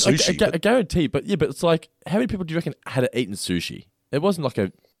could get sushi. I guarantee, but it's like, how many people do you reckon had eaten sushi? It wasn't like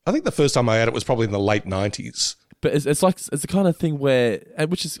I think the first time I had it was probably in the late 90s. But it's the kind of thing where,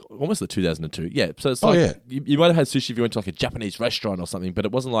 which is almost the 2002, yeah. So it's like you might have had sushi if you went to like a Japanese restaurant or something, but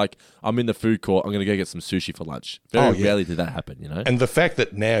it wasn't like I'm in the food court, I'm going to go get some sushi for lunch. Very rarely did that happen, you know. And the fact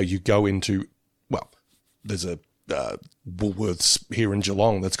that now you go into, there's a Woolworths here in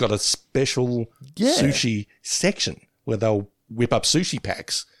Geelong that's got a special sushi section where they'll whip up sushi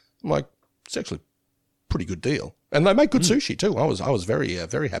packs. I'm like, it's actually a pretty good deal, and they make good sushi too. I was very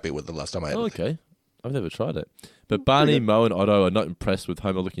very happy with the last time I had it. Okay. I've never tried it. But Barney, Moe, and Otto are not impressed with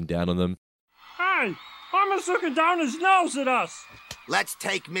Homer looking down on them. Hey, Homer's looking down his nose at us. Let's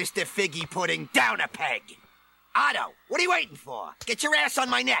take Mr. Figgy Pudding down a peg. Otto, what are you waiting for? Get your ass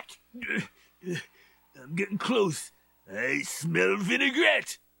on my neck. I'm getting close. I smell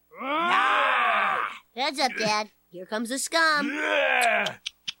vinaigrette. Heads up, Dad. Here comes the scum.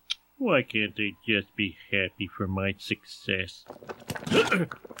 Why can't they just be happy for my success?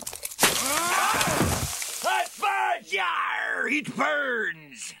 Hot fudge! Yar! It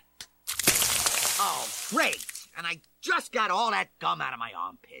burns! Oh, great. And I just got all that gum out of my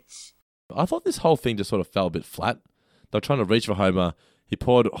armpits. I thought this whole thing just sort of fell a bit flat. They were trying to reach for Homer. He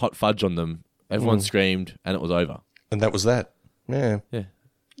poured hot fudge on them. Everyone screamed, and it was over. And that was that. Yeah. Yeah.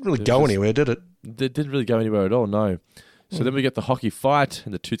 Didn't really go anywhere, did it? It didn't really go anywhere at all, no. So then we get the hockey fight,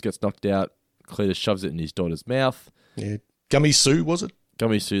 and the tooth gets knocked out. Cletus shoves it in his daughter's mouth. Yeah. Gummy Sue, was it?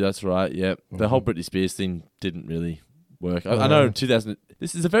 Gummy Sue, that's right, yeah. The whole Britney Spears thing didn't really work. I know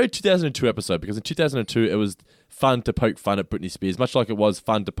this is a very 2002 episode, because in 2002 it was fun to poke fun at Britney Spears, much like it was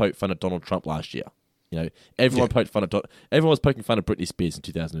fun to poke fun at Donald Trump last year. You know, everyone was poking fun at Britney Spears in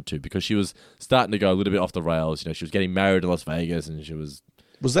 2002 because she was starting to go a little bit off the rails. You know, she was getting married in Las Vegas, and she was...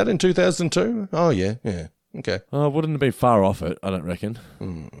 Was that in 2002? Oh, yeah. Okay. Wouldn't have been far off it, I don't reckon.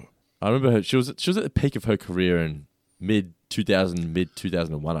 I remember her. She was at the peak of her career in mid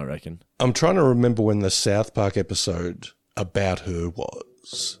 2001, I reckon. I'm trying to remember when the South Park episode about her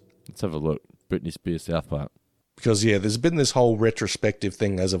was. Let's have a look. Britney Spears, South Park. Because, there's been this whole retrospective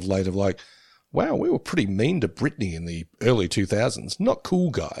thing as of late of like, wow, we were pretty mean to Britney in the early 2000s. Not cool,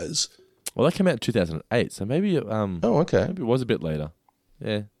 guys. Well, that came out in 2008, so maybe okay. Maybe it was a bit later.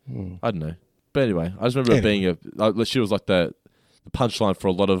 Yeah. I don't know. But anyway, I just remember it being she was like the punchline for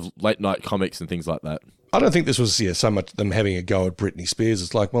a lot of late night comics and things like that. I don't think this was so much them having a go at Britney Spears.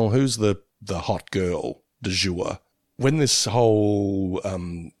 It's like, well, who's the hot girl du jour? When this whole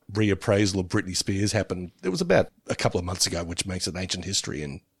reappraisal of Britney Spears happened, it was about a couple of months ago, which makes it ancient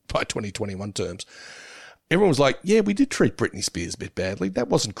history by 2021 terms. Everyone was like, yeah, we did treat Britney Spears a bit badly. That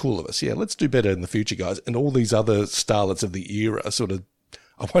wasn't cool of us. Yeah, let's do better in the future, guys. And all these other starlets of the era sort of,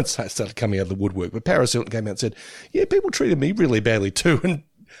 I won't say started coming out of the woodwork, but Paris Hilton came out and said, yeah, people treated me really badly too. And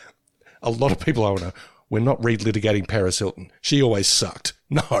a lot of people, we're not relitigating Paris Hilton. She always sucked.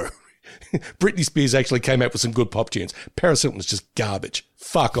 No. Britney Spears actually came out with some good pop tunes. Paris Hilton is just garbage.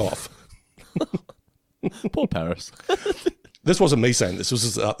 Fuck off. Poor Paris. This wasn't me saying this.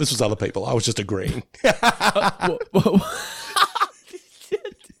 This was other people. I was just agreeing. I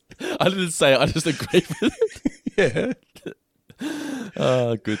didn't say it. I just agreed with it. Yeah.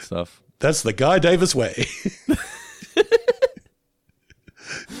 Good stuff. That's the Guy Davis way.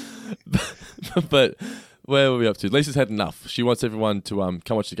 But where were we up to? Lisa's had enough. She wants everyone to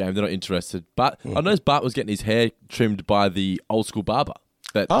come watch the game. They're not interested. But I noticed Bart was getting his hair trimmed by the old school barber.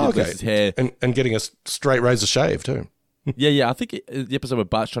 That did Lisa's hair. And getting a straight razor shave too. Yeah. I think the episode where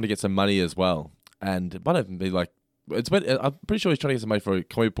Bart's trying to get some money as well. And it might even be like, I'm pretty sure he's trying to get some money for a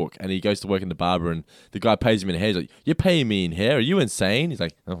comic book, and he goes to work in the barber, and the guy pays him in hair. He's like, "You're paying me in hair? Are you insane?" He's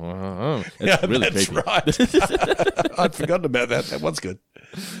like, It's really that's creepy. Right. I'd forgotten about that. That one's good.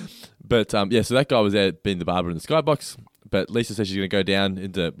 But so that guy was there being the barber in the skybox. But Lisa says she's going to go down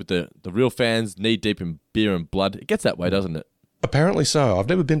with the real fans, knee deep in beer and blood. It gets that way, doesn't it? Apparently so. I've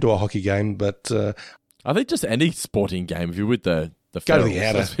never been to a hockey game, but I think just any sporting game, if you're with the go to the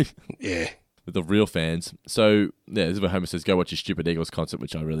outer. Yeah. with the real fans. So, yeah, this is where Homer says, go watch your stupid Eagles concert,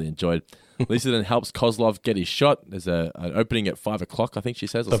 which I really enjoyed. Lisa then helps Kozlov get his shot. There's an opening at 5 o'clock, I think she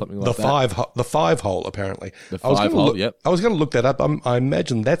says, or something like that. The 5 hole, apparently. The 5 hole, yep. I was going to look that up. I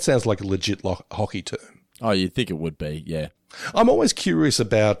imagine that sounds like a legit hockey term. Oh, you'd think it would be, yeah. I'm always curious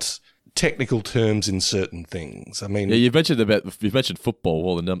about technical terms in certain things. I mean, yeah, you've mentioned football,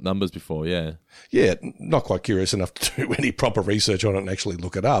 all the numbers before, yeah. Yeah, not quite curious enough to do any proper research on it and actually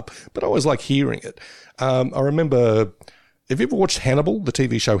look it up, but I always like hearing it. I remember, have you ever watched Hannibal, the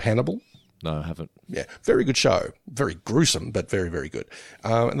TV show Hannibal? No, I haven't. Yeah, very good show. Very gruesome, but very, very good.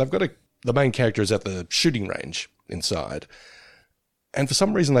 And they've got the main character is at the shooting range inside, and for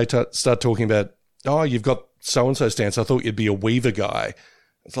some reason they start talking about, oh, you've got so-and-so stance. I thought you'd be a Weaver guy.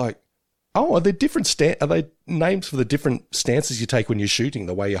 It's like, oh, are there different are they names for the different stances you take when you're shooting,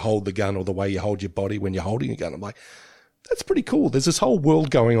 the way you hold the gun or the way you hold your body when you're holding a gun? I'm like, that's pretty cool. There's this whole world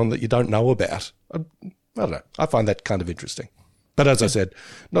going on that you don't know about. I don't know. I find that kind of interesting. But as I said,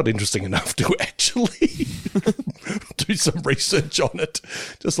 not interesting enough to actually do some research on it.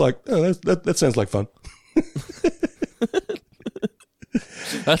 Just like, oh, that sounds like fun.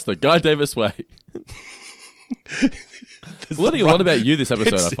 That's the Guy Davis way. Learning a lot about you this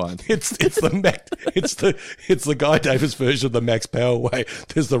episode, I find. It's the Guy Davis version of the Max Power way.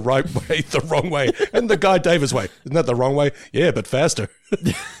 There's the right way, the wrong way, and the Guy Davis way. Isn't that the wrong way? Yeah, but faster.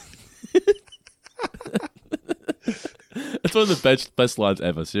 It's one of the best lines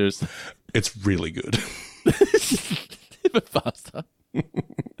ever, seriously. It's really good. But faster.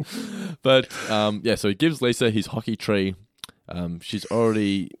 But, yeah, so he gives Lisa his hockey tree. She's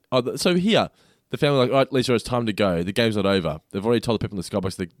already... Oh, so here... The family like, all right, Lisa, it's time to go. The game's not over. They've already told the people in the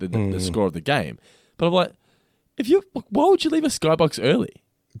skybox the score of the game. But I'm like, why would you leave a skybox early?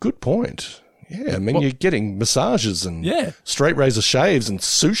 Good point. Yeah, I mean, you're getting massages and straight razor shaves and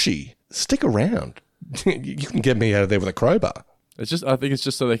sushi. Stick around. You can get me out of there with a crowbar. I think it's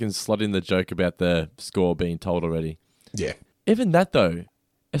just so they can slot in the joke about the score being told already. Yeah. Even that though,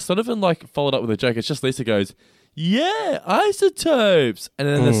 it's not even like followed up with a joke. It's just Lisa goes, yeah, isotopes, and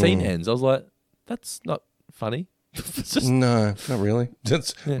then the scene ends. I was like, that's not funny. No, not really.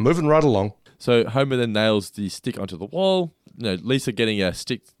 It's moving right along. So Homer then nails the stick onto the wall. Lisa getting a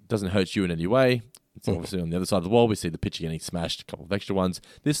stick doesn't hurt you in any way. It's obviously on the other side of the wall. We see the picture getting smashed, a couple of extra ones.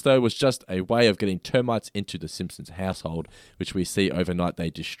 This, though, was just a way of getting termites into the Simpsons household, which we see overnight. They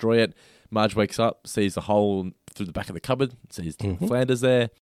destroy it. Marge wakes up, sees the hole through the back of the cupboard, sees Flanders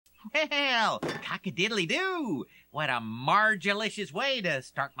there. Well, cock-a-diddly-doo. What a Margelicious way to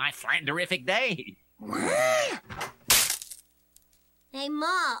start my Flanderific day. Hey,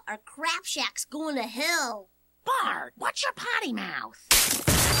 Ma, our crap shack's going to hell. Bart, what's your potty mouth?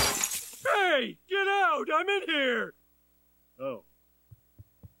 Hey, get out! I'm in here! Oh.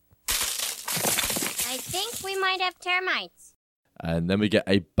 I think we might have termites. And then we get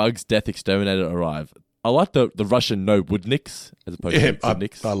a Bug's Death exterminator arrive. I like the Russian no woodnicks as opposed to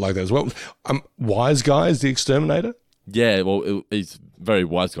woodnicks. I like that as well. Wise Guy is the exterminator? Yeah, well, he's a very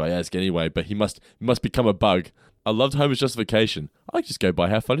wise guy, ask anyway, but he must become a bug. I loved Homer's justification. I just go by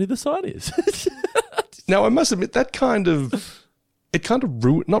how funny the sign is. Now, I must admit, that kind of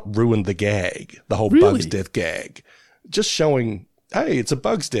ruined the gag, the whole Bug's Death gag. Just showing, hey, it's a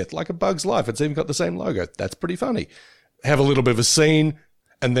Bug's Death, like a Bug's Life. It's even got the same logo. That's pretty funny. Have a little bit of a scene,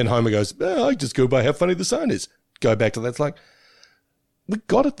 and then Homer goes, I just go by how funny the sign is. Go back to that. It's like, we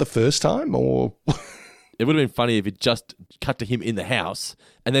got it the first time, or... It would have been funny if it just cut to him in the house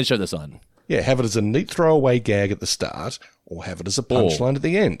and then showed the sign. Yeah, have it as a neat throwaway gag at the start, or have it as a punchline at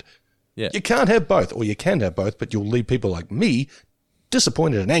the end. Yeah. You can't have both, or you can have both, but you'll leave people like me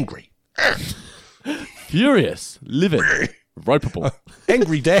disappointed and angry. Furious, livid, ropeable.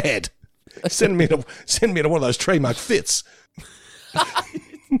 Angry dad. Send me to one of those trademark fits.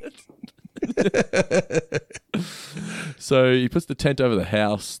 So he puts the tent over the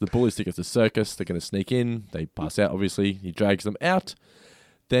house. The bullies think it's a circus. They're going to sneak in. They pass out, obviously. He drags them out.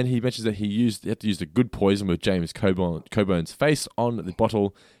 Then he mentions that he had to use the good poison with James Coburn's face on the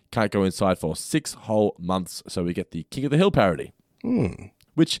bottle. Can't go inside for 6 whole months. So we get the King of the Hill parody.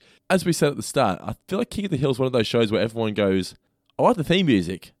 Which, as we said at the start, I feel like King of the Hill is one of those shows where everyone goes, I like the theme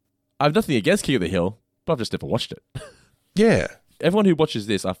music. I have nothing against King of the Hill, but I've just never watched it. Yeah. Everyone who watches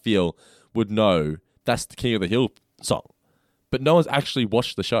this, I feel, would know that's the King of the Hill song. But no one's actually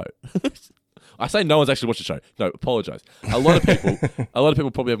watched the show. I say no one's actually watched the show. No, apologize. A lot of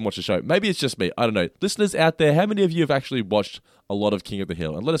people probably haven't watched the show. Maybe it's just me. I don't know. Listeners out there, how many of you have actually watched a lot of King of the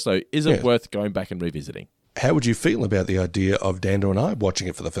Hill? And let us know, is it worth going back and revisiting? How would you feel about the idea of Dando and I watching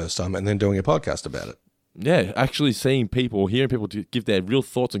it for the first time and then doing a podcast about it? Yeah, actually seeing people, hearing people give their real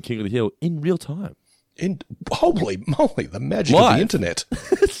thoughts on King of the Hill in real time. Holy moly, the magic of the internet.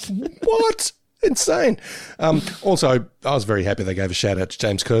 What? Insane. Also, I was very happy they gave a shout out to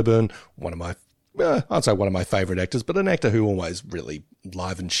James Coburn, I'd say one of my favourite actors, but an actor who always really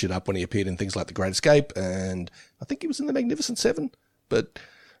livened shit up when he appeared in things like The Great Escape, and I think he was in The Magnificent Seven. But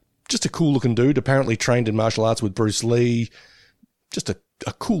just a cool looking dude, apparently trained in martial arts with Bruce Lee. Just a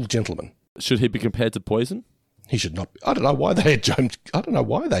cool gentleman. Should he be compared to Poison? He should not. I don't know why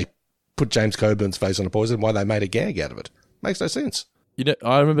they put James Coburn's face on a Poison, why they made a gag out of it. Makes no sense. You know,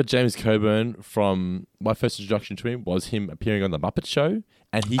 I remember James Coburn from my first introduction to him was him appearing on The Muppet Show,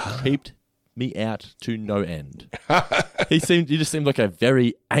 and he creeped me out to no end. He just seemed like a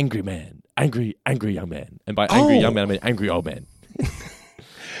very angry man. Angry young man. And by angry young man, I mean angry old man.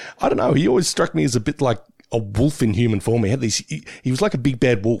 I don't know. He always struck me as a bit like a wolf in human form. He was like a big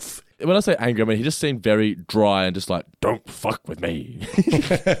bad wolf. When I say angry, I mean he just seemed very dry and just like, don't fuck with me.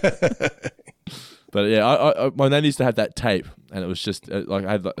 But yeah, my nan used to have that tape, and it was just like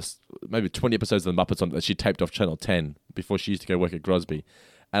I had maybe 20 episodes of The Muppets on that she taped off Channel 10 before she used to go work at Grosby.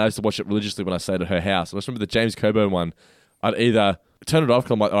 And I used to watch it religiously when I stayed at her house. And I just remember the James Coburn one, I'd either turn it off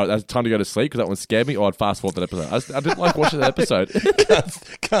because I'm like, all right, that's time to go to sleep because that one scared me, or I'd fast forward that episode. I didn't like watching that episode.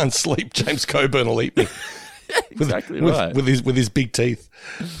 can't sleep. James Coburn will eat me. Exactly right. With his big teeth.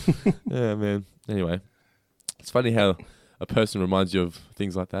 Yeah, man. Anyway, it's funny how a person reminds you of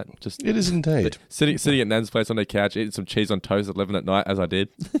things like that. It is indeed. Sitting at Nan's place on their couch, eating some cheese on toast at 11 at night, as I did.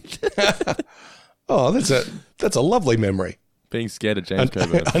 Oh, that's a lovely memory. Being scared of James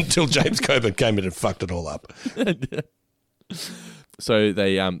Coburn. Until James Coburn came in and fucked it all up. So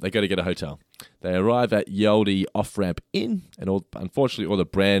they go to get a hotel. They arrive at Yaldi Off-Ramp Inn, and unfortunately all the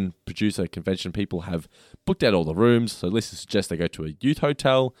brand producer convention people have booked out all the rooms, so Lisa suggests they go to a youth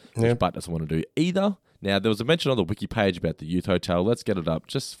hotel, which Bart doesn't want to do either. Now, there was a mention on the wiki page about the youth hotel. Let's get it up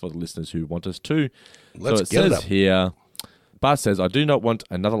just for the listeners who want us to. Let's get it up. Here, Bart says, I do not want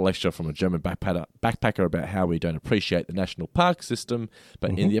another lecture from a German backpacker about how we don't appreciate the national park system, but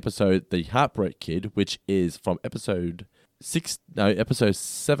in the episode The Heartbreak Kid, which is from episode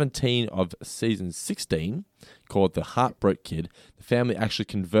 17 of season 16, called The Heartbreak Kid, the family actually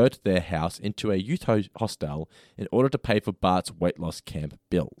converted their house into a youth hostel in order to pay for Bart's weight loss camp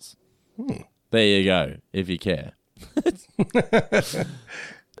bills. There you go, if you care.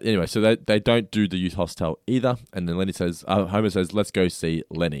 Anyway, so they don't do the youth hostel either, and then Homer says, let's go see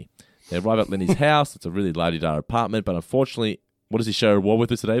Lenny. They arrive at Lenny's house. It's a really la-di-da apartment, but unfortunately, what does he share a wall with,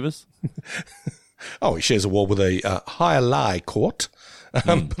 Mr. Davis? Oh, he shares a wall with a high-lie court,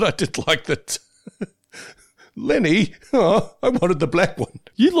 but I did like that. Lenny, I wanted the black one.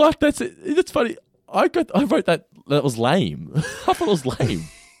 You like that? That's funny. I wrote that was lame. I thought it was lame.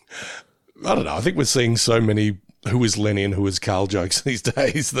 I don't know. I think we're seeing so many who is Lenny and who is Carl jokes these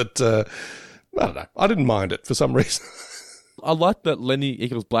days that, I don't know. I didn't mind it for some reason. I like that Lenny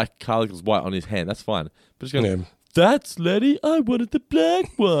equals black, Carl equals white on his hand. That's fine. But just going, that's Lenny. I wanted the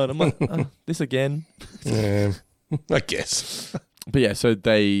black one. I'm like, this again. Yeah, I guess. But yeah, so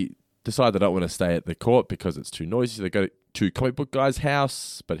they decide they don't want to stay at the court because it's too noisy. So they go to Comic Book Guy's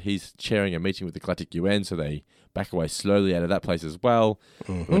house, but he's chairing a meeting with the Galactic UN, so they back away slowly out of that place as well.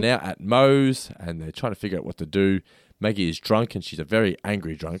 We're now at Moe's, and they're trying to figure out what to do. Maggie is drunk, and she's a very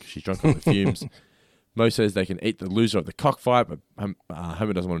angry drunk. She's drunk on the fumes. Moe says they can eat the loser of the cockfight, but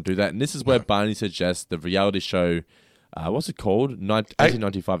Homer doesn't want to do that. And this is where Barney suggests the reality show, what's it called?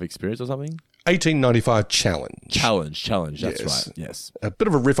 1895 Experience or something? 1895 Challenge. Challenge, that's right, yes. A bit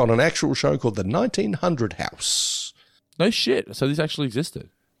of a riff on an actual show called The 1900 House. No shit, so this actually existed?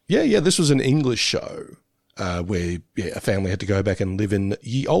 Yeah, this was an English show where a family had to go back and live in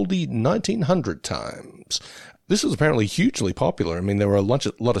ye olde 1900 times. This was apparently hugely popular. I mean, there were a lot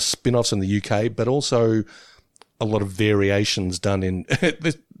of spin-offs in the UK, but also a lot of variations done in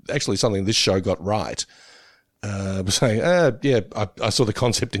actually something this show got right. Was saying, I saw the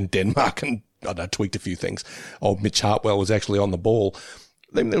concept in Denmark and I tweaked a few things. Old Mitch Hartwell was actually on the ball.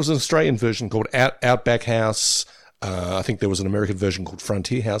 Then there was an Australian version called Outback House. I think there was an American version called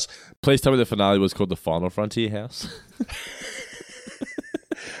Frontier House. Please tell me the finale was called The Final Frontier House.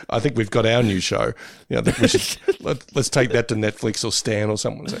 I think we've got our new show. I think we should let's take that to Netflix or Stan or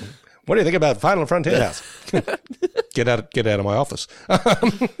someone. Say, what do you think about Final Frontier House? Get out of my office.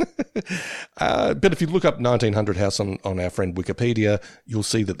 But if you look up 1900 House on our friend Wikipedia, you'll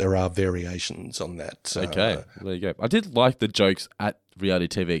see that there are variations on that. Okay, there you go. I did like the jokes at reality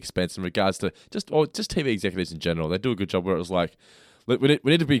TV expense in regards to just TV executives in general. They do a good job where it was like, we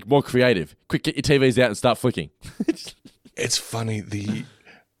need to be more creative. Quick, get your TVs out and start flicking. It's funny.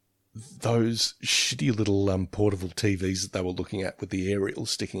 those shitty little portable TVs that they were looking at with the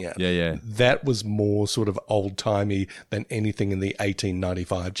aerials sticking out. Yeah. That was more sort of old-timey than anything in the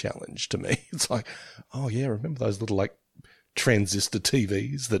 1895 challenge to me. It's like, oh yeah, remember those little like transistor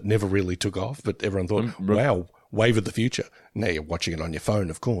TVs that never really took off, but everyone thought, wow, wave of the future. Now you're watching it on your phone,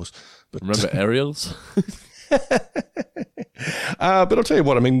 of course. But remember aerials? But I'll tell you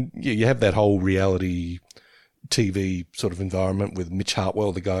what, I mean, you have that whole reality TV sort of environment with Mitch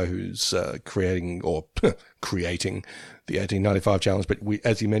Hartwell, the guy who's creating the 1895 challenge. But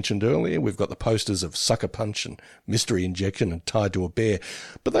as you mentioned earlier, we've got the posters of Sucker Punch and Mystery Injection and Tied to a Bear.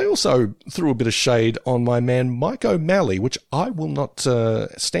 But they also threw a bit of shade on my man Mike O'Malley, which I will not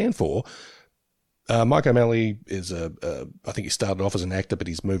stand for. Mike O'Malley is I think he started off as an actor, but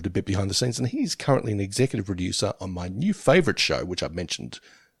he's moved a bit behind the scenes, and he's currently an executive producer on my new favourite show, which I've mentioned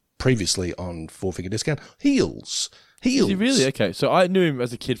previously on Four Finger Discount, Heels. Is he really? Okay, so I knew him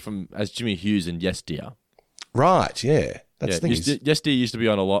as a kid as Jimmy Hughes in Yes Dear. Right, yeah. That's the thing. Yes Dear used to be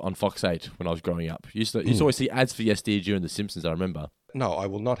on a lot on Fox 8 when I was growing up. You used to always see ads for Yes Dear during The Simpsons, I remember. No, I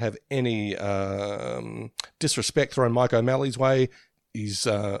will not have any disrespect thrown Mike O'Malley's way. He's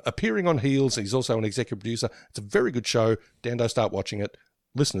appearing on Heels. He's also an executive producer. It's a very good show. Dando, start watching it.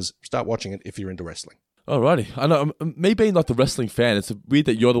 Listeners, start watching it if you're into wrestling. Alrighty. I know, me being like the wrestling fan, it's weird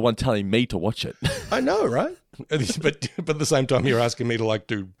that you're the one telling me to watch it. I know, right? but at the same time, you're asking me to like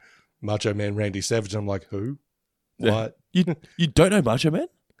do Macho Man Randy Savage. I'm like, who? What? You don't know Macho Man?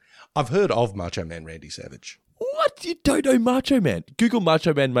 I've heard of Macho Man Randy Savage. What? You don't know Macho Man? Google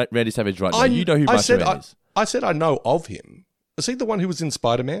Macho Man Randy Savage right now. You know who Macho Man is. I said I know of him. Was he the one who was in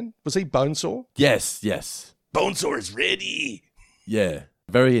Spider-Man? Was he Bonesaw? Yes. Bonesaw is ready. Yeah.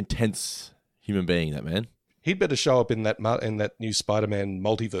 Very intense human being, that man. He'd better show up in that new Spider-Man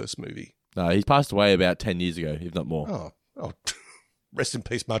multiverse movie. No, he passed away about 10 years ago, if not more. Oh. Rest in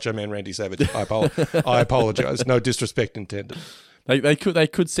peace, Macho Man Randy Savage. I apologize. No disrespect intended. They could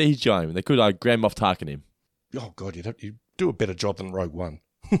CGI him. They could Grand Moff Tarkin him. Oh, God, you do a better job than Rogue One.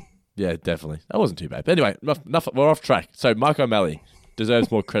 Yeah, definitely. That wasn't too bad. But anyway, enough, we're off track. So Mike O'Malley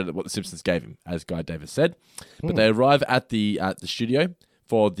deserves more credit than what The Simpsons gave him, as Guy Davis said. But they arrive at the studio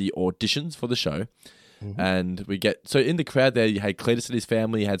for the auditions for the show. And we get... So in the crowd there, you had Cletus and his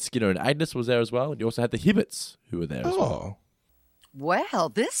family, you had Skinner and Agnes was there as well. And you also had the Hibbets who were there as well. Well,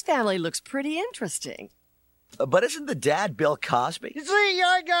 this family looks pretty interesting. But isn't the dad Bill Cosby? You see,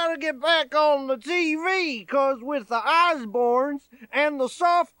 I gotta get back on the TV, 'cause with the Osbournes and the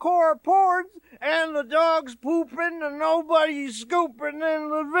softcore porns and the dogs pooping and nobody scooping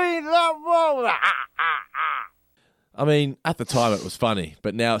and the I mean, at the time it was funny,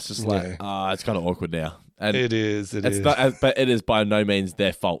 but now it's just like, it's kind of awkward now. And it is. But it is by no means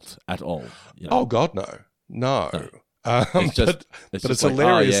their fault at all. You know? Oh, God, no. It's just, but it's like,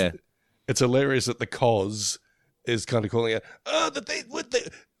 hilarious. It's hilarious that the Cos is kind of calling it,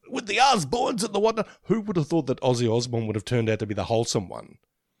 with the Osbournes and the whatnot. Who would have thought that Ozzy Osbourne would have turned out to be the wholesome one?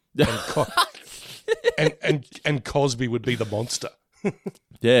 And Cosby would be the monster.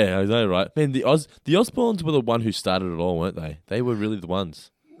 Yeah, I know, right? Man, the Osbournes were the one who started it all, weren't they? They were really the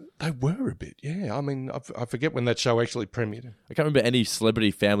ones. They were a bit, yeah. I mean, I forget when that show actually premiered. I can't remember any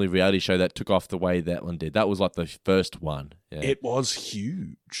celebrity family reality show that took off the way that one did. That was like the first one. Yeah. It was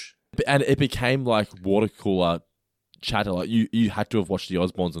huge. And it became like water cooler chatter. Like you had to have watched the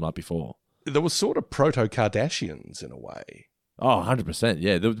Osbournes the night before. There was sort of proto-Kardashians in a way. Oh, 100%.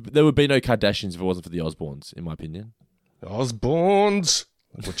 Yeah, there would be no Kardashians if it wasn't for the Osbournes, in my opinion. Osbournes!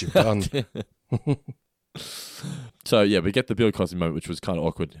 What you've done. So, yeah, we get the Bill Cosby moment, which was kind of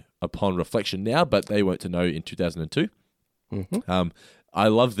awkward upon reflection now, but they weren't to know in 2002. I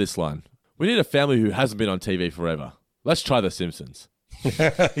love this line. We need a family who hasn't been on TV forever. Let's try The Simpsons.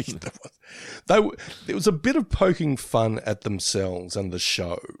 There was a bit of poking fun at themselves and the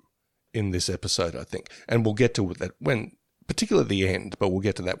show in this episode, I think. And we'll get to that when, particularly at the end, but we'll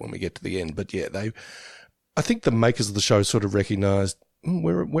get to that when we get to the end. But yeah, I think the makers of the show sort of recognised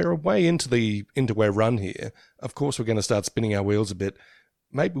we're way into our run here. Of course, we're going to start spinning our wheels a bit.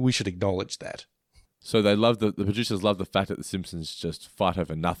 Maybe we should acknowledge that. So they love the producers love the fact that the Simpsons just fight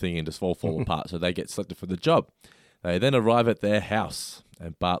over nothing and just fall apart. So they get selected for the job. They then arrive at their house,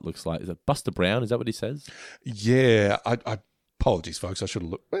 and Bart looks like, is it Buster Brown? Is that what he says? Yeah, I apologies, folks. I should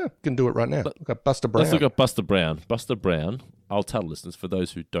have looked. Well, can do it right now. Look at Buster Brown. Let's look at Buster Brown. Buster Brown. I'll tell listeners for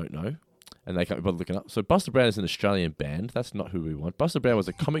those who don't know, and they can't be bothered looking up. So Buster Brown is an Australian band. That's not who we want. Buster Brown was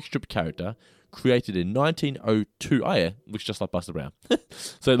a comic strip character created in 1902. Oh yeah, looks just like Buster Brown.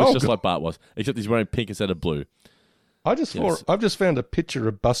 So it looks just like Bart was, except he's wearing pink instead of blue. I've just found a picture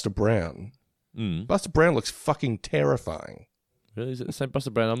of Buster Brown. Buster Brown looks fucking terrifying. Really? Is it the same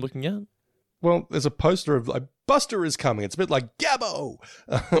Buster Brown I'm looking at? Well, there's a poster of like Buster is coming. It's a bit like Gabbo.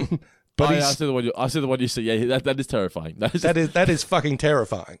 But I see the one you see. Yeah, that is terrifying. That is fucking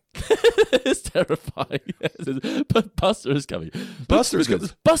terrifying. It's terrifying. But Buster is coming. Buster is coming.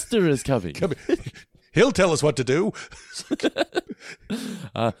 Buster is coming. He'll tell us what to do.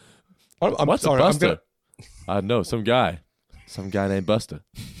 What's sorry, Buster? No, some guy named Buster.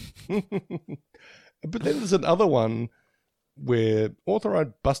 But then there's another one where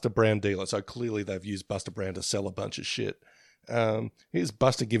authorized Buster Brown dealer. So clearly they've used Buster Brown to sell a bunch of shit. Here's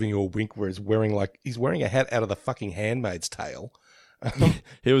Buster giving you a wink where he's wearing a hat out of the fucking Handmaid's Tale.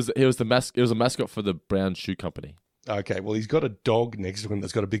 He was a mascot for the Brown Shoe Company. Okay, well he's got a dog next to him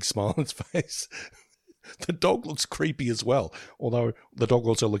that's got a big smile on its face. The dog looks creepy as well, although the dog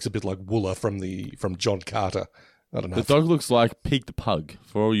also looks a bit like Wooler from John Carter. I don't know. The dog looks like Pete the Pug.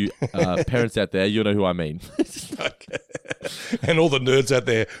 For all you parents out there, you'll know who I mean. Okay. And all the nerds out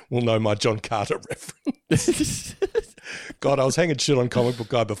there will know my John Carter reference. God, I was hanging shit on Comic Book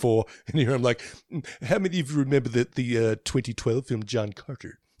Guy before, and here I'm like, how many of you remember the 2012 film John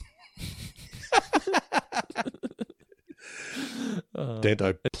Carter?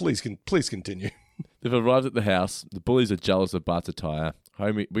 Danto, please continue. They've arrived at the house. The bullies are jealous of Bart's attire.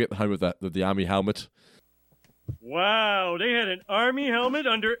 We get home with the army helmet. Wow, they had an army helmet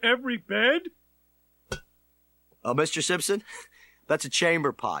under every bed? Mr. Simpson, that's a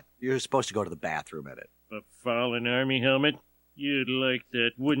chamber pot. You're supposed to go to the bathroom in it. A fallen army helmet? You'd like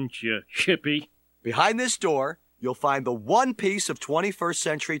that, wouldn't you, Chippy? Behind this door, you'll find the one piece of 21st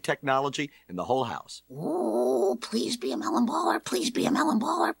century technology in the whole house. Ooh, please be a melon baller. Please be a melon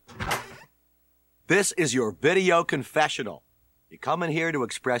baller. This is your video confessional. You come in here to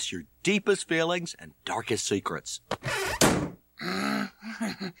express your deepest feelings and darkest secrets. My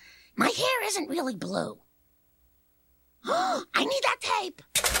hair isn't really blue. I need that tape.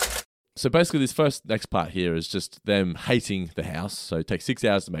 So basically this next part here is just them hating the house. So it takes 6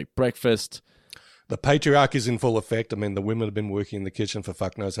 hours to make breakfast. The patriarch is in full effect. I mean, the women have been working in the kitchen for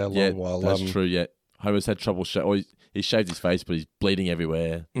fuck knows how long. Yeah, that's true, yeah. Homer's had trouble. He shaved his face, but he's bleeding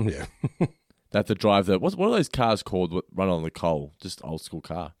everywhere. Yeah. They have to drive what are those cars called that run on the coal? Just old school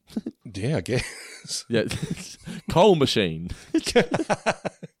car. Yeah, I guess. Yeah. Coal machine.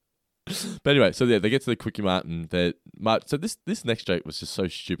 But anyway, so yeah, they get to the Quickie Mart and so this next joke was just so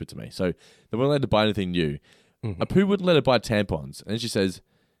stupid to me. So they weren't allowed to buy anything new. Mm-hmm. Apu wouldn't let her buy tampons. And then she says,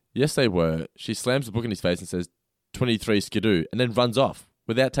 yes, they were. She slams the book in his face and says, 23 skidoo, and then runs off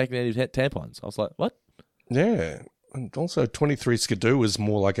without taking any tampons. I was like, what? Yeah. And also 23 skidoo is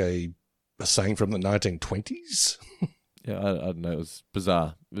more like a saying from the 1920s. Yeah, I don't know. It was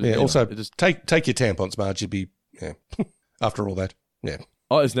bizarre. Also, take your tampons, Marge. You'd be, after all that, yeah.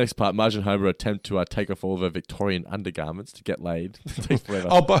 Oh, this next part, Marge and Homer attempt to take off all of her Victorian undergarments to get laid. It takes forever.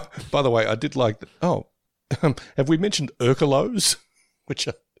 Oh, by the way, I did like... have we mentioned Urkelos? Which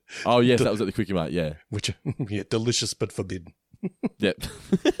are... Oh, yes, that was at the Quickie Mart, yeah. Which are delicious but forbidden. Yep.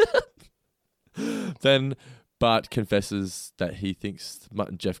 Then Bart confesses that he thinks Mutt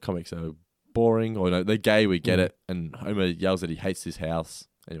and Jeff comics are boring, or no, they're gay, we get it, and Homer yells that he hates his house.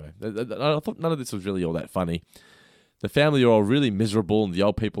 Anyway, I thought none of this was really all that funny. The family are all really miserable, and the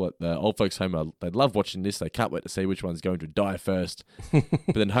old people at the old folks' home, they love watching this. They can't wait to see which one's going to die first.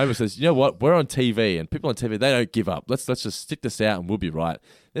 But then Homer says, you know what? We're on TV, and people on TV, they don't give up. Let's just stick this out, and we'll be right.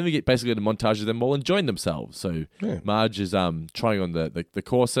 Then we get basically a montage of them all enjoying themselves. So Marge is trying on the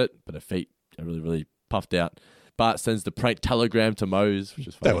corset, but her feet are really, really puffed out. Bart sends the prank telegram to Mose, which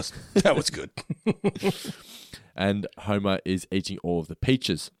is funny. That was good. And Homer is eating all of the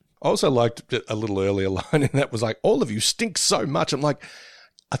peaches. I also liked a little earlier line, and that was like, all of you stink so much. I'm like,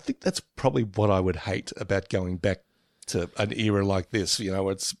 I think that's probably what I would hate about going back to an era like this. You know,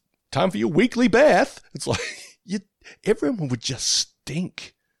 it's time for your weekly bath. It's like, everyone would just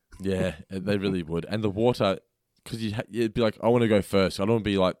stink. Yeah, they really would. And the water, because you'd be like, I want to go first. I don't want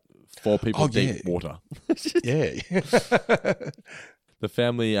to be like 4 people deep water. Yeah. The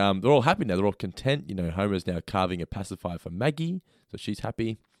family, they're all happy now. They're all content. You know, Homer's now carving a pacifier for Maggie, so she's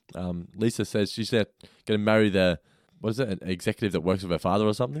happy. Lisa says she's going to marry an executive that works with her father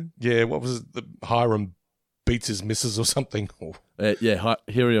or something? Yeah, what was it? Hiram beats his missus or something?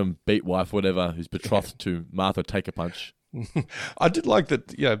 Hiram beat wife, whatever, who's betrothed to Martha Take a Punch. I did like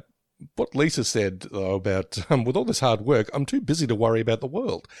that, what Lisa said, though, about with all this hard work, I'm too busy to worry about the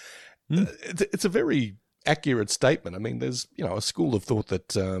world. It's a very accurate statement. I mean, there's, a school of thought that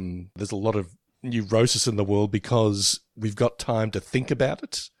there's a lot of neurosis in the world because we've got time to think about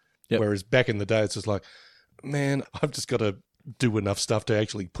it. Yep. Whereas back in the day, it's just like, man, I've just got to do enough stuff to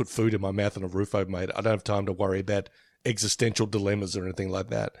actually put food in my mouth and a roof over my head. I don't have time to worry about existential dilemmas or anything like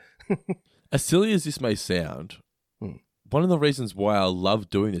that. As silly as this may sound, one of the reasons why I love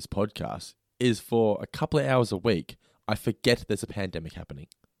doing this podcast is for a couple of hours a week, I forget there's a pandemic happening.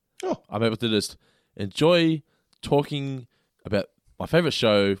 Oh. I'm able to just enjoy talking about my favourite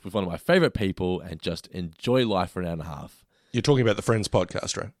show with one of my favourite people and just enjoy life for an hour and a half. You're talking about the Friends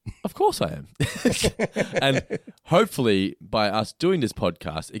podcast, right? Of course I am. And hopefully by us doing this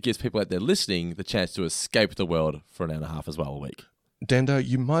podcast, it gives people out there listening the chance to escape the world for an hour and a half as well a week. Dando,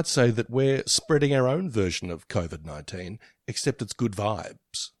 you might say that we're spreading our own version of COVID-19, except it's good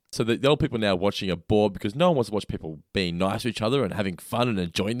vibes. So the old people now watching are bored because no one wants to watch people being nice to each other and having fun and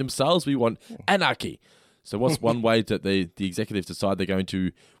enjoying themselves. We want anarchy. So what's one way that the executives decide they're going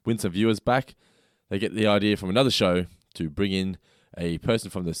to win some viewers back? They get the idea from another show to bring in a person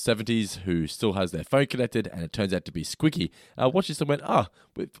from the 70s who still has their phone connected, and it turns out to be Squiggy. I watched this and went,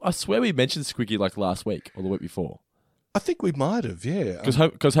 I swear we mentioned Squiggy like last week or the week before. I think we might have, yeah.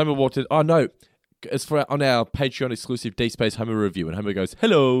 Because Homer walked in, oh no, it's on our Patreon exclusive Deep Space Homer review, and Homer goes,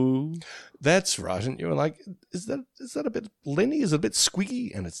 hello. That's right. And you were like, is that a bit Lenny? Is it a bit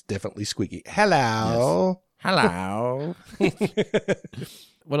Squiggy? And it's definitely Squiggy. Hello. Yes. Hello.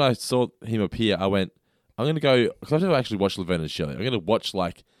 When I saw him appear, I went, I'm going to go, because I've never actually watched Laverne and Shirley. I'm going to watch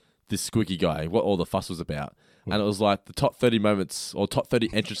like this Squiggy guy, what all the fuss was about. And it was like the top 30 moments or top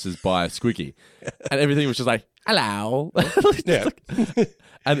 30 entrances by Squiggy. And everything was just like, hello. Yeah.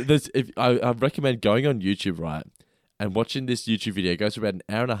 And I recommend going on YouTube, right, and watching this YouTube video. It goes for about an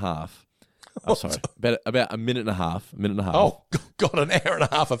hour and a half. I'm sorry, about a minute and a half. Oh, God, an hour and a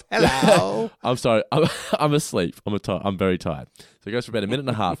half of hello. I'm sorry, I'm asleep. I'm very tired. So it goes for about a minute and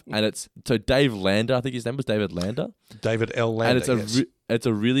a half, and it's Dave Lander. I think his name was David Lander. David L. Lander. And it's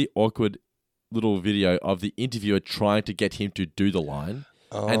a really awkward little video of the interviewer trying to get him to do the line,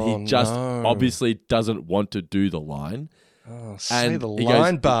 and he just obviously doesn't want to do the line. Oh, say the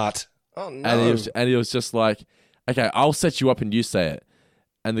line, Bart. Oh no! And he was just like, "Okay, I'll set you up and you say it."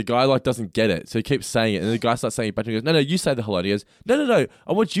 And the guy like doesn't get it, so he keeps saying it. And the guy starts saying it back to him. He goes, "No, you say the hello." And he goes, "No,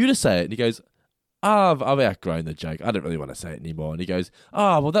 I want you to say it." And he goes, I've outgrown the joke. I don't really want to say it anymore." And he goes,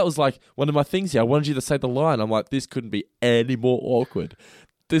 well, that was like one of my things here. I wanted you to say the line. I'm like, this couldn't be any more awkward.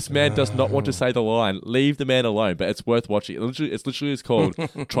 This man does not want to say the line. Leave the man alone. But it's worth watching. It's literally called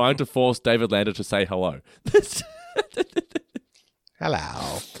trying to force David Lander to say hello.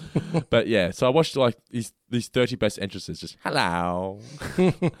 Hello. But yeah, so I watched like these 30 best entrances. Just hello.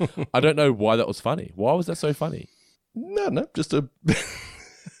 I don't know why that was funny. Why was that so funny? No, just a.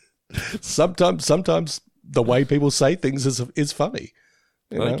 Sometimes the way people say things is funny.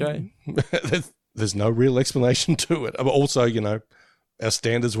 You know? Okay. There's no real explanation to it. Also, our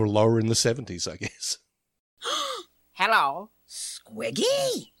standards were lower in the 70s, I guess. Hello,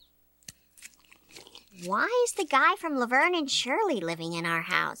 Squiggy. Why is the guy from Laverne and Shirley living in our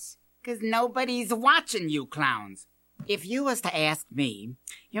house? 'Cause nobody's watching you clowns. If you was to ask me,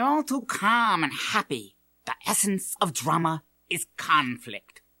 you're all too calm and happy. The essence of drama is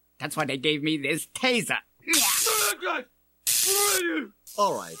conflict. That's why they gave me this taser.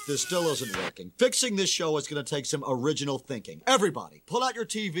 All right, this still isn't working. Fixing this show is going to take some original thinking. Everybody, pull out your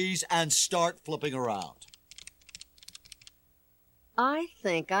TVs and start flipping around. I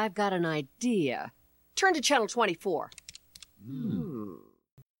think I've got an idea. Turn to channel 24.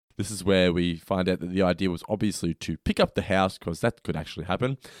 This is where we find out that the idea was obviously to pick up the house, because that could actually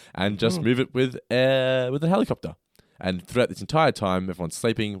happen, and just move it with a helicopter. And throughout this entire time, everyone's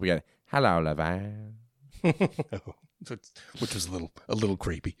sleeping. We go, hello, Laverne. Which was a little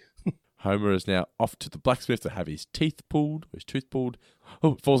creepy. Homer is now off to the blacksmith to have his tooth pulled.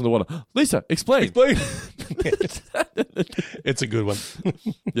 Oh, it falls in the water. Lisa, explain. It's a good one.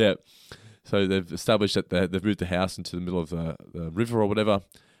 Yeah. So they've established that they've moved the house into the middle of the river or whatever.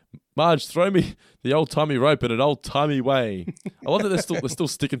 Marge, throw me the old-timey rope in an old-timey way. I love that they're still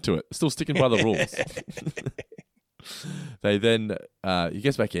sticking to it. Still sticking by the rules. They then he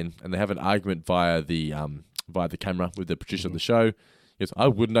gets back in and they have an argument via the camera with the producer of the show. He goes, I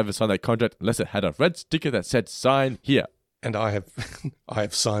wouldn't ever sign that contract unless it had a red sticker that said sign here. And I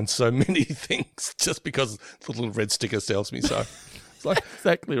have signed so many things just because the little red sticker tells me so. It's like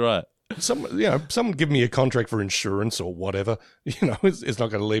exactly right. Someone give me a contract for insurance or whatever. It's not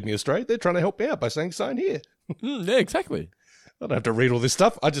going to lead me astray. They're trying to help me out by saying sign here. Yeah, exactly. I don't have to read all this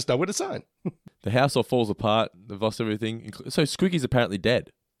stuff. I just know where to sign. The house all falls apart. They've lost everything. So Squiggy's apparently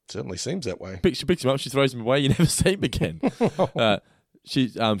dead. Certainly seems that way. She picks him up. She throws him away. You never see him again.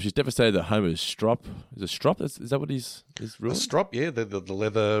 She's devastated that Homer's strop. Is it strop? Is that what his ruined? A strop, yeah. The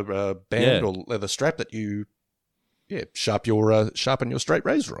leather band or leather strap that you sharpen your straight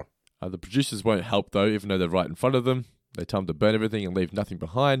razor on. The producers won't help, though, even though they're right in front of them. They tell him to burn everything and leave nothing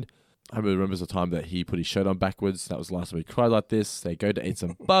behind. Homer remembers the time that he put his shirt on backwards. That was the last time he cried like this. They go to eat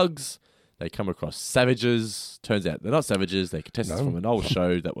some bugs. They come across savages. Turns out they're not savages. They're contestants from an old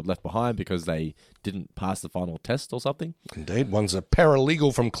show that were left behind because they didn't pass the final test or something. Indeed. One's a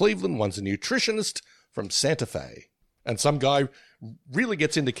paralegal from Cleveland. One's a nutritionist from Santa Fe. And some guy really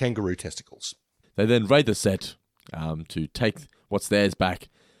gets into kangaroo testicles. They then raid the set to take what's theirs back.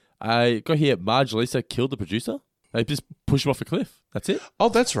 I got here, Marge and Lisa killed the producer. They just push him off a cliff. That's it. Oh,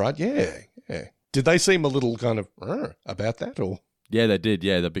 that's right. Yeah. Did they seem a little kind of about that, or? Yeah, they did.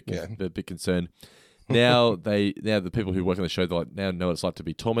 Yeah, they're a bit concerned. Now the people who work on the show now know what it's like to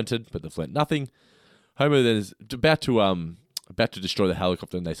be tormented, but they've learnt nothing. Homer then is about to destroy the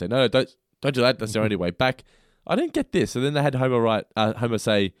helicopter, and they say, "No, don't do that. That's their only way back." I didn't get this. And then they had Homer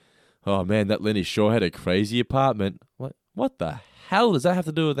say, "Oh man, that Lenny sure had a crazy apartment." What the hell does that have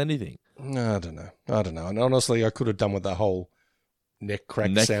to do with anything? I don't know. And honestly, I could have done with the whole neck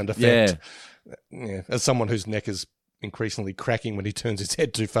crack sound effect. Yeah. As someone whose neck is increasingly cracking when he turns his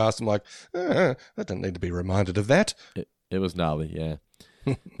head too fast, I'm like, I don't need to be reminded of that. It was gnarly, yeah.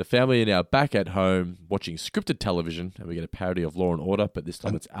 The family are now back at home watching scripted television, and we get a parody of Law and Order, but this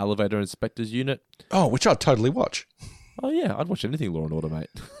time it's Elevator Inspector's Unit. Oh, which I'd totally watch. Oh yeah, I'd watch anything Law and Order, mate.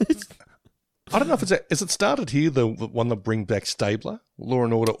 I don't know if is it started here, the one that bring back Stabler, Law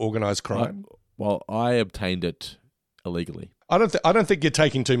and Order Organised Crime? I obtained it illegally. I don't think you're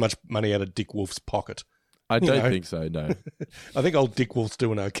taking too much money out of Dick Wolf's pocket. I don't think so, no. I think old Dick Wolf's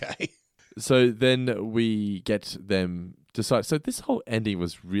doing okay. So then we get them decide. So this whole ending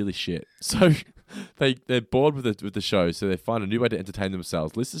was really shit. So they're bored with the show, so they find a new way to entertain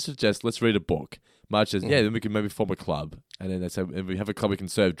themselves. Lisa suggests, let's read a book. Marge says, yeah, then we can maybe form a club. And then they say, if we have a club, we can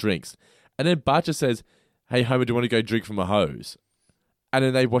serve drinks. And then Bart just says, hey, Homer, do you want to go drink from a hose? And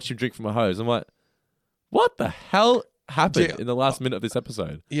then they watch him drink from a hose. I'm like, what the hell happened in the last minute of this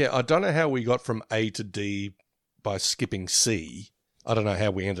episode? Yeah, I don't know how we got from A to D by skipping C. I don't know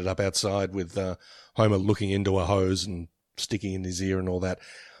how we ended up outside with Homer looking into a hose and sticking in his ear and all that.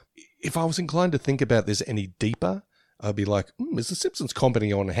 If I was inclined to think about this any deeper, I'd be like, is The Simpsons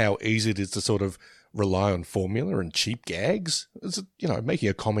commenting on how easy it is to sort of rely on formula and cheap gags? Is it, making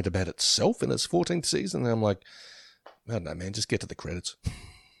a comment about itself in its 14th season? And I'm like, I don't know, man, just get to the credits.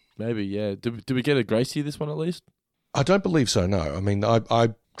 Maybe, yeah. Did we get a Gracie this one at least? I don't believe so, no. I mean, I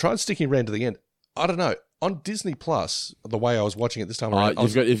tried sticking around to the end. I don't know. On Disney Plus, the way I was watching it this time around...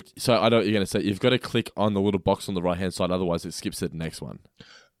 So I know what you're going to say. You've got to click on the little box on the right-hand side, otherwise it skips to the next one.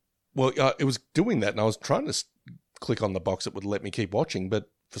 Well, it was doing that, and I was trying to click on the box that would let me keep watching,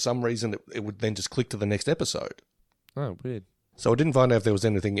 but for some reason it would then just click to the next episode. Oh, weird. So I didn't find out if there was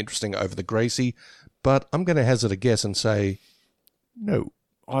anything interesting over the Gracie, but I'm going to hazard a guess and say no.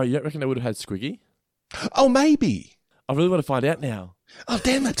 Oh, you reckon they would have had Squiggy? Oh, maybe. I really want to find out now. Oh,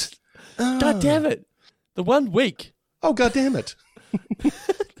 damn it. God damn it. The 1 week. Oh, God damn it.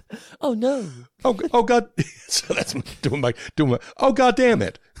 Oh, no. Oh, God. So that's doing my oh, God damn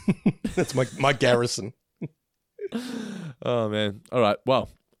it. That's my Garrison. Oh, man. All right. Well,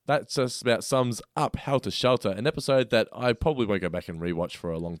 that just about sums up Helter Skelter, an episode that I probably won't go back and rewatch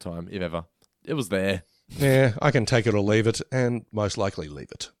for a long time, if ever. It was there. Yeah, I can take it or leave it, and most likely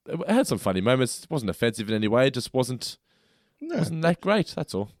leave it. It had some funny moments. It wasn't offensive in any way. It just wasn't that great,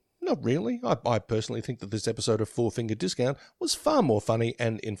 that's all. Not really. I personally think that this episode of Four Finger Discount was far more funny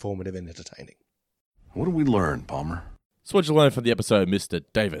and informative and entertaining. What did we learn, Palmer? So what did you learn from the episode, Mr.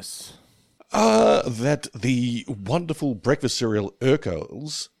 Davis? That the wonderful breakfast cereal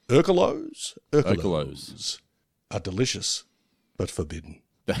Urkelos are delicious, but forbidden.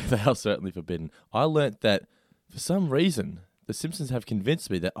 They are certainly forbidden. I learnt that, for some reason, The Simpsons have convinced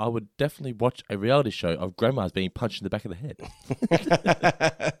me that I would definitely watch a reality show of grandmas being punched in the back of the head.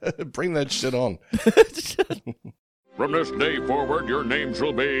 Bring that shit on. From this day forward, your name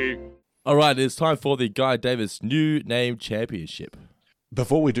shall be... All right, it's time for the Guy Davis New Name Championship.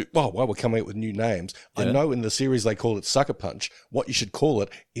 Before we do, while we're coming up with new names, yeah. I know in the series they call it Sucker Punch. What you should call it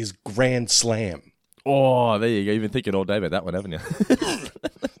is Grand Slam. Oh, there you go. You've been thinking all day about that one, haven't you?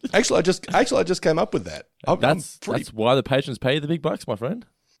 Actually, I just came up with that. That's why the patrons pay the big bucks, my friend.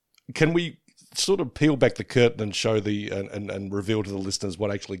 Can we sort of peel back the curtain and show and reveal to the listeners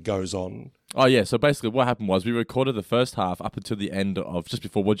what actually goes on? Oh yeah. So basically, what happened was we recorded the first half up until the end of just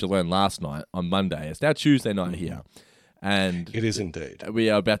before What'd You Learn last night on Monday. It's now Tuesday night here. And it is indeed.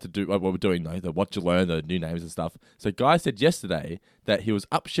 We are about to do what we're doing though, the What You Learn, the new names and stuff. So Guy said yesterday that he was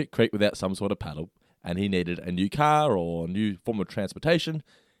up shit creek without some sort of paddle and he needed a new car or a new form of transportation.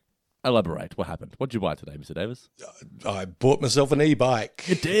 Elaborate. What happened? What did you buy today, Mr. Davis? I bought myself an e-bike.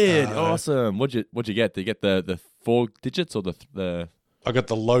 You did. Awesome. What'd you get? Did you get the 4 digits or the? I got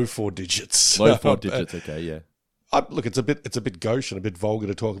the low 4 digits. Low 4 digits. Okay, yeah. Look, it's a bit gauche and a bit vulgar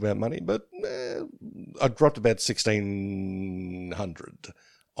to talk about money, but I dropped about 1,600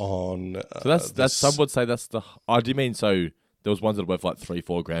 on. So that's some would say that's the. Oh, do you mean so? There was ones that were worth like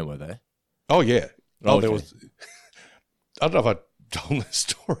 $3-4 grand, were there? Oh yeah. Okay. There was. I don't know if I told the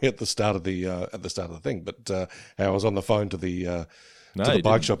story at the start of the thing, but how I was on the phone to the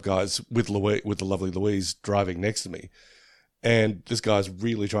bike shop guys with the lovely Louise driving next to me. And this guy's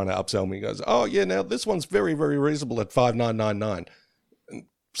really trying to upsell me. He goes, "Oh yeah, now this one's very, very reasonable at $5,999."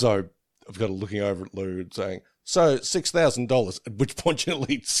 So I've got her looking over at Lou and saying, "So $6,000." At which point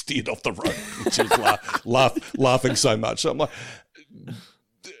she steered off the road, and she was laughing so much. So I'm like,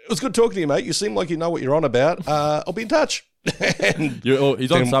 "It was good talking to you, mate. You seem like you know what you're on about. I'll be in touch." And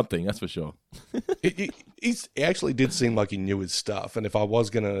he's on something, that's for sure. He actually did seem like he knew his stuff. And if I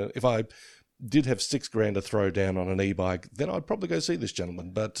did have $6,000 to throw down on an e-bike, then I'd probably go see this gentleman.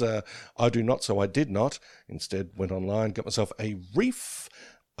 But I do not, so I did not. Instead, went online, got myself a Reef.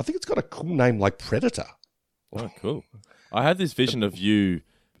 I think it's got a cool name like Predator. Oh, cool. I had this vision of you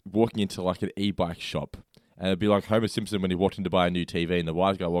walking into like an e-bike shop, and it'd be like Homer Simpson when he walked in to buy a new TV, and the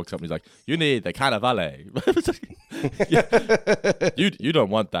wise guy walks up and he's like, "You need the Carnivale." You don't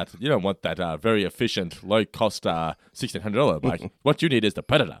want that. You don't want that very efficient, low-cost $1,600 bike. What you need is the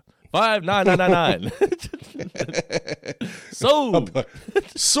Predator. $5,999. So,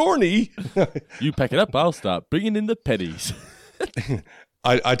 Sorny. You pack it up, I'll start bringing in the pennies.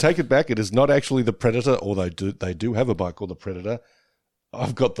 I take it back. It is not actually the Predator, although they do have a bike called the Predator.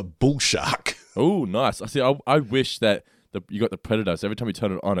 I've got the Bull Shark. Oh, nice. I see. I wish that you got the Predator. So every time you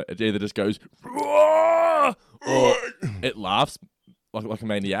turn it on, it either just goes, or it laughs like a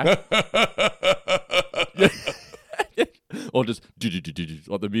maniac. Or just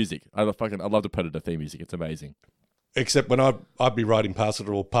like the music. I love the Predator theme music. It's amazing. Except when I'd be riding past it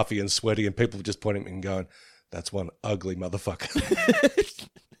all puffy and sweaty, and people would just point at me and going, "That's one ugly motherfucker."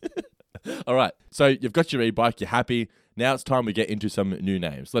 All right. So you've got your e-bike. You're happy. Now it's time we get into some new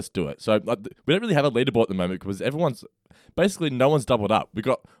names. Let's do it. So we don't really have a leaderboard at the moment because no one's doubled up. We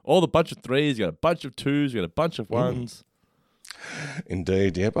got all the bunch of 3s. You got a bunch of 2s. We got a bunch of 1s.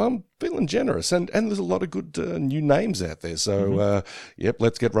 Indeed, yep. I'm feeling generous, and there's a lot of good new names out there. So,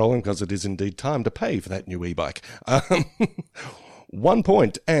 let's get rolling because it is indeed time to pay for that new e-bike. 1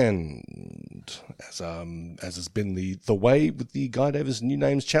 point, and as has been the way with the Guy Davis New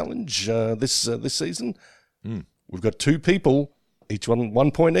Names Challenge this season, we've got 2 people, each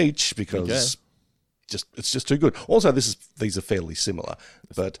 1 point each because it's just too good. Also, these are fairly similar,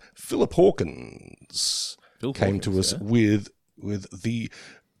 but Philip Hawkins came to us with the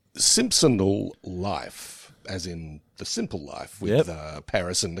Simpsonal Life, as in the Simple Life with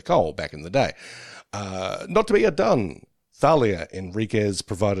Paris and Nicole back in the day. Not to be outdone, Thalia Enriquez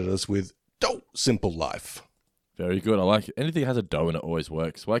provided us with Doe Simple Life. Very good. I like it. Anything that has a doe in it always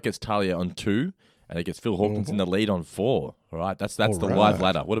works. Well, it gets Talia on 2, and it gets Phil Hawkins in the lead on 4. All right, that's the live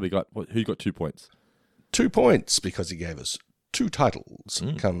ladder. What have we got? Who got 2 points? 2 points because he gave us 2 titles.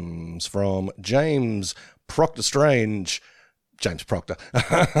 Comes from James Proctor,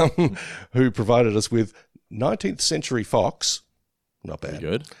 who provided us with 19th Century Fox, not bad. Very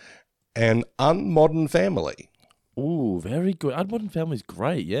good. And Unmodern Family. Ooh, very good. Unmodern Family is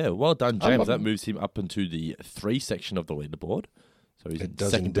great, yeah. Well done, James. That moves him up into the 3 section of the leaderboard. So he's in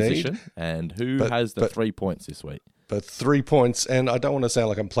second position. And who has the 3 points this week? But 3 points, and I don't want to sound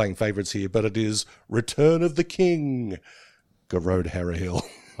like I'm playing favourites here, but it is Return of the King, Garode Harrahill.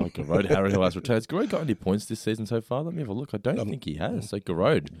 Oh, Garode Harrahill has returned. Has Garode got any points this season so far? Let me have a look. I don't think he has. So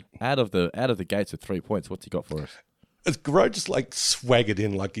Garode, out of the gates with 3 points, what's he got for us? Is Garode just like swaggered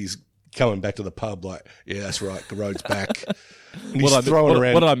in like he's coming back to the pub like, yeah, that's right, Garode's back. And he's throwing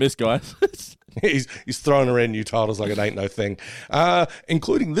around. What did I miss, guys? he's throwing around new titles like it ain't no thing,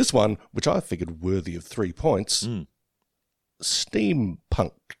 including this one, which I figured worthy of 3 points.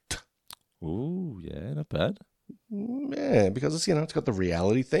 Steampunked. Ooh, yeah, not bad. Yeah, because it's got the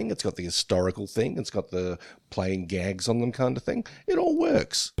reality thing, it's got the historical thing, it's got the playing gags on them kind of thing. It all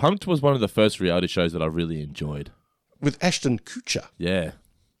works. Punked was one of the first reality shows that I really enjoyed. With Ashton Kutcher. Yeah.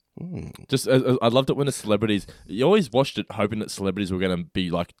 Just I loved it when the celebrities. You always watched it hoping that celebrities were going to be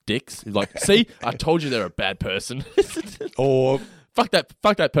like dicks. Like, see, I told you they're a bad person. Or fuck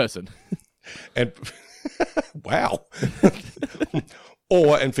that person. And wow.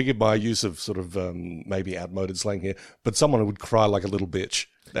 Or, and forgive my use of sort of maybe outmoded slang here, but someone would cry like a little bitch.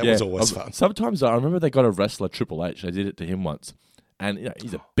 That was always fun. Sometimes I remember they got a wrestler, Triple H. They did it to him once. and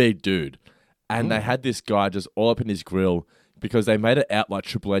he's a big dude. And they had this guy just all up in his grill because they made it out like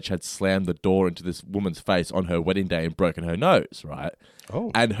Triple H had slammed the door into this woman's face on her wedding day and broken her nose, right?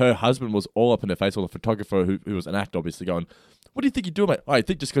 Oh. And her husband was all up in her face, or the photographer who was an actor, obviously, going, what do you think you're doing, mate? Oh, I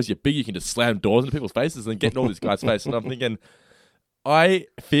think just because you're big, you can just slam doors into people's faces and get in all this guy's face. And I'm thinking, I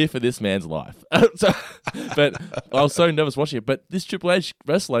fear for this man's life. But I was so nervous watching it. But this Triple H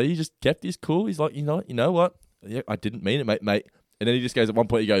wrestler, he just kept his cool. He's like, you know what? Yeah, I didn't mean it, mate. And then he just goes, at one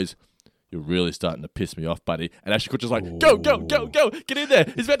point, he goes, you're really starting to piss me off, buddy. And Ashton Kutcher's like, go, get in there.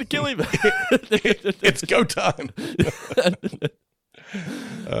 He's about to kill him. It's go time.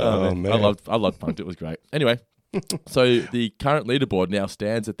 Man. I loved Punked. It was great. Anyway, so the current leaderboard now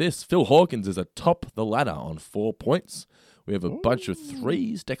stands at this. Phil Hawkins is atop the ladder on 4 points. We have a bunch of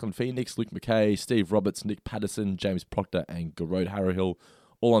threes. Declan Phoenix, Luke McKay, Steve Roberts, Nick Patterson, James Proctor, and Garode Harrowhill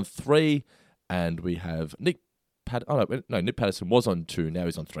all on 3. And we have Nick Patterson was on 2. Now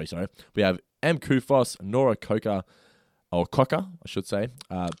he's on 3, sorry. We have Am Kufos, Nora Coker, I should say.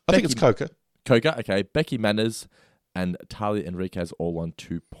 I think it's Coker. Coker, okay. Becky Manners and Talia Enriquez all on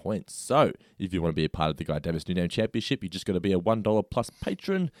 2 points. So, if you want to be a part of the Guy Davis New Name Championship, you just got to be a $1 plus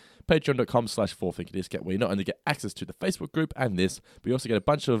patron. Patreon.com/4FingerDiscount, where you not only get access to the Facebook group and this, but you also get a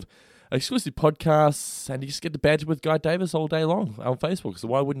bunch of exclusive podcasts, and you just get to banter with Guy Davis all day long on Facebook. So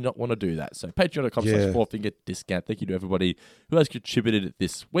why would you not want to do that? So patreon.com/4FingerDiscount. Thank you to everybody who has contributed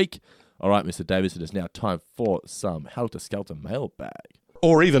this week. All right, Mr. Davis, it is now time for some Helter Skelter mailbag.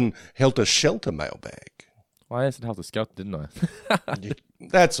 Or even Helter Shelter mailbag. Well, I answered Helter Skelter, didn't I?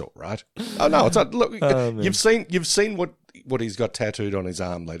 That's all right. Oh no, it's not. Look, you've seen what he's got tattooed on his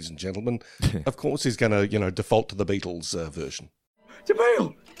arm, ladies and gentlemen. Of course, he's going to default to the Beatles version.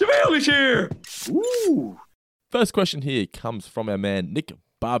 Jamil is here. Ooh. First question here comes from our man Nick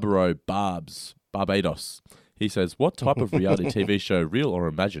Barbaro Barbados. He says, what type of reality TV show, real or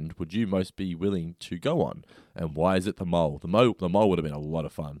imagined, would you most be willing to go on? And why is it The Mole? The Mole would have been a lot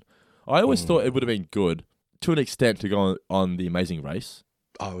of fun. I always thought it would have been good, to an extent, to go on The Amazing Race.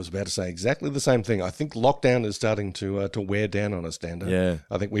 I was about to say exactly the same thing. I think lockdown is starting to wear down on us, Dando. Yeah.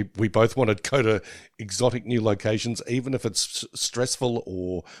 I think we both want to go to exotic new locations, even if it's stressful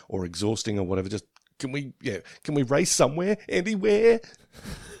or exhausting or whatever. Just can we race somewhere, anywhere?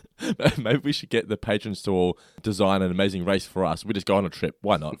 Maybe we should get the patrons to all design an amazing race for us. We just go on a trip.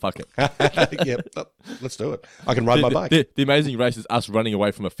 Why not? Fuck it. Yeah, let's do it. I can ride my bike. The amazing race is us running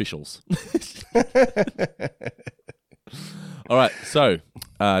away from officials. All right, so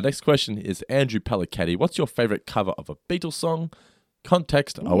next question is Andrew Palicatti. What's your favourite cover of a Beatles song?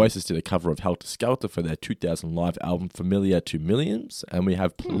 Context, Oasis did a cover of Helter Skelter for their 2000 live album Familiar to Millions, and we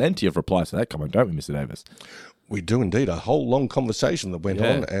have plenty of replies to that comment, don't we, Mr. Davis? We do indeed. A whole long conversation that went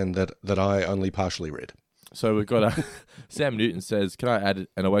on and that I only partially read. So we've got Sam Newton says, can I add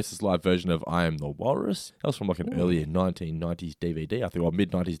an Oasis live version of I Am the Walrus? That was from like an earlier 1990s DVD, I think, or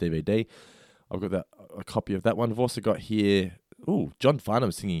mid-90s DVD. I've got a copy of that one. I've also got here, John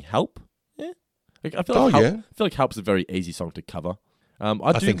Farnham singing Help. Yeah. I feel like Help's a very easy song to cover.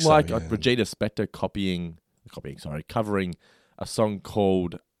 I do like Regina Spektor covering a song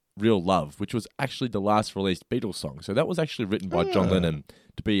called Real Love, which was actually the last released Beatles song. So that was actually written by John Lennon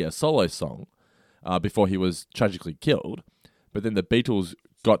to be a solo song before he was tragically killed. But then the Beatles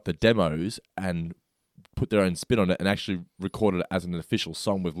got the demos and put their own spin on it and actually recorded it as an official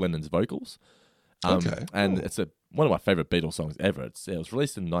song with Lennon's vocals. And it's one of my favourite Beatles songs ever. It was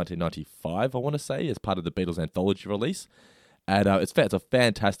released in 1995, I want to say, as part of the Beatles anthology release. And it's a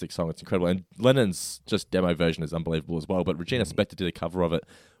fantastic song. It's incredible. And Lennon's just demo version is unbelievable as well. But Regina Spektor did a cover of it,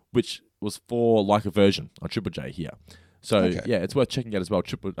 which was for Like a Version on Triple J here. So, yeah, it's worth checking out as well.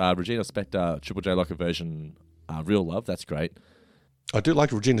 Regina Spektor, Triple J Like a Version, Real Love. That's great. I do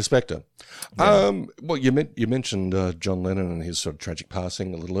like Regina Spektor. Yeah. Well, you mentioned John Lennon and his sort of tragic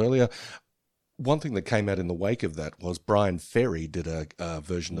passing a little earlier. One thing that came out in the wake of that was Brian Ferry did a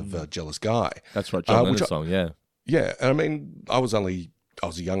version of Jealous Guy. That's right, John Lennon's song, yeah. Yeah, and I mean, I was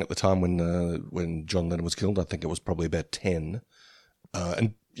young at the time when John Lennon was killed. I think it was probably about 10.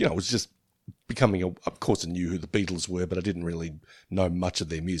 And, it was just becoming, of course, I knew who the Beatles were, but I didn't really know much of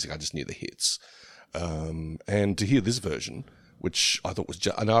their music. I just knew the hits. And to hear this version, which I thought was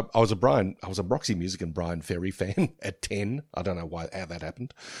just, and I was a Roxy Music and Brian Ferry fan at 10. I don't know how that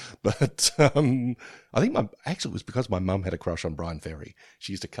happened, but I think it was because my mum had a crush on Brian Ferry.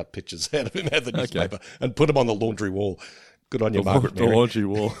 She used to cut pictures out of him out of the newspaper and put them on the laundry wall. Good on you, Margaret Mary. The laundry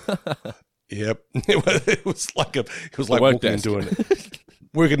wall. Yep, it was like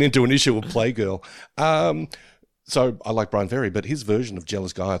walking into an issue of Playgirl. So I like Brian Ferry, but his version of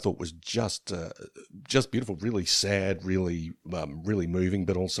Jealous Guy I thought was just beautiful, really sad, really moving,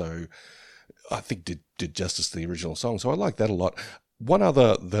 but also I think did justice to the original song. So I like that a lot. One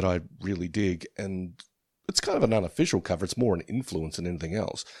other that I really dig, and it's kind of an unofficial cover, it's more an influence than anything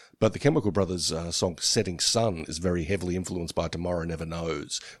else, but the Chemical Brothers song Setting Sun is very heavily influenced by Tomorrow Never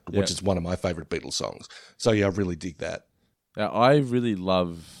Knows, which is one of my favourite Beatles songs. So yeah, I really dig that. I really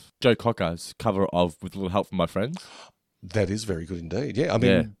love Joe Cocker's cover of With a Little Help from My Friends. That is very good indeed. Yeah, I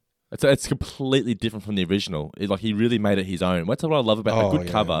mean... It's completely different from the original. He really made it his own. That's what I love about a good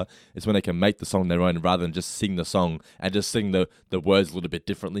cover is when they can make the song their own rather than just sing the song and just sing the words a little bit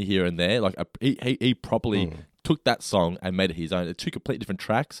differently here and there. Like he properly took that song and made it his own. It's two completely different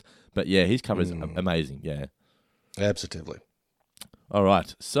tracks, but yeah, his cover is amazing. Yeah, absolutely. All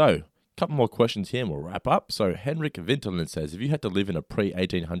right, so... couple more questions here and we'll wrap up. So Henrik Vinterland says, if you had to live in a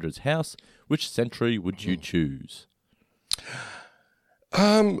pre-1800s house, which century would you choose?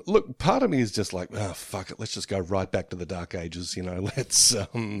 Look, part of me is just like, oh, fuck it, let's just go right back to the Dark Ages, let's...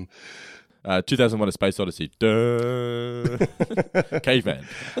 2001 A Space Odyssey. Duh. Caveman.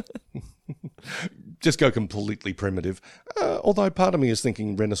 Just go completely primitive. Although part of me is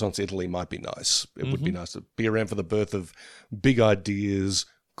thinking Renaissance Italy might be nice. It would be nice to be around for the birth of big ideas,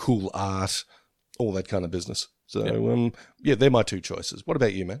 cool art, all that kind of business. So, they're my two choices. What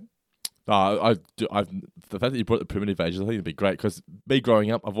about you, man? The fact that you brought the primitive ages, I think it'd be great because me growing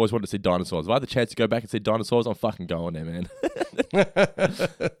up, I've always wanted to see dinosaurs. If I had the chance to go back and see dinosaurs, I'm fucking going there, man.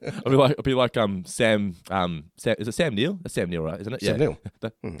 I'll be like Sam. Is it Sam Neill? That's Sam Neill, right? Isn't it? Sam Neill.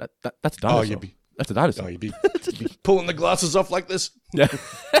 That's a dinosaur. That's a dinosaur. You'd be pulling the glasses off like this. Yeah.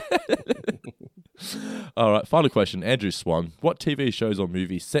 All right, final question. Andrew Swan, what TV shows or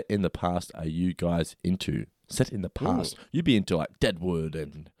movies set in the past are you guys into? Set in the past. You'd be into like Deadwood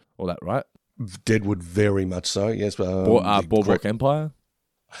and all that, right? Deadwood, very much so, yes. Boardwalk Empire?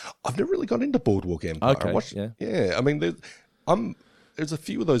 I've never really got into Boardwalk Empire. Okay, yeah, I mean, there's a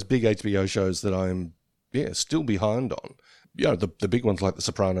few of those big HBO shows that I'm still behind on. The big ones like The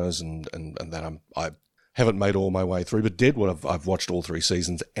Sopranos and that I haven't made all my way through, but Deadwood I've watched all 3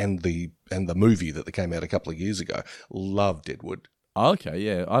 seasons and the movie that came out a couple of years ago. Love Deadwood. Okay,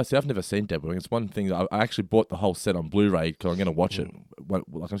 yeah. I've never seen Deadwood. It's one thing that I actually bought the whole set on Blu-ray because I'm going to watch it. Like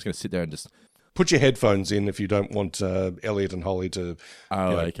I'm just going to sit there and just put your headphones in if you don't want Elliot and Holly to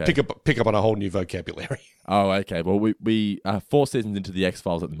pick up on a whole new vocabulary. Oh, okay. Well, we are 4 seasons into the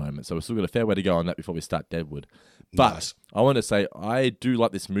X-Files at the moment, so we've still got a fair way to go on that before we start Deadwood. But nice. I want to say I do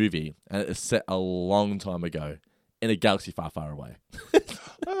like this movie, and it's set a long time ago in a galaxy far, far away.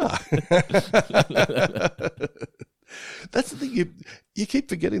 That's the thing. You keep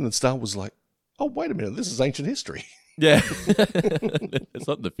forgetting that Star Wars is like, oh, wait a minute, this is ancient history. Yeah. It's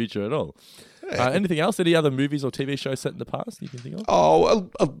not in the future at all. Yeah. Anything else? Any other movies or TV shows set in the past you can think of? Oh,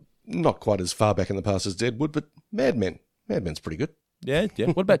 not quite as far back in the past as Deadwood, but Mad Men. Mad Men's pretty good. Yeah.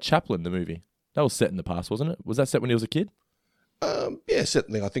 What about Chaplin, the movie? That was set in the past, wasn't it? Was that set when he was a kid?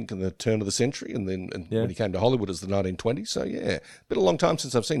 Certainly, I think in the turn of the century, and then when he came to Hollywood as the 1920s. So, yeah, been a long time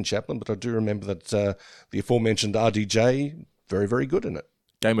since I've seen Chaplin, but I do remember that the aforementioned RDJ, very, very good in it.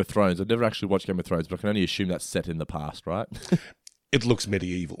 Game of Thrones. I've never actually watched Game of Thrones, but I can only assume that's set in the past, right? It looks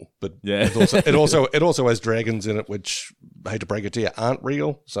medieval, but yeah. it also has dragons in it, which, I hate to break it to you, aren't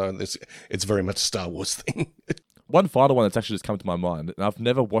real. So it's very much a Star Wars thing. One final one that's actually just come to my mind, and I've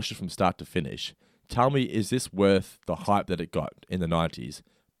never watched it from start to finish. Tell me, is this worth the hype that it got in the 90s?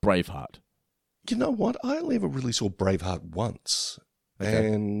 Braveheart. You know what? I only ever really saw Braveheart once. Okay.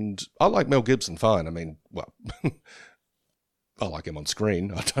 And I like Mel Gibson fine. I mean, well, I like him on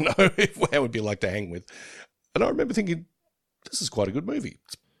screen. I don't know how would be like to hang with. And I remember thinking, this is quite a good movie.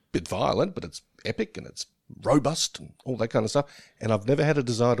 It's a bit violent, but it's epic and it's robust and all that kind of stuff. And I've never had a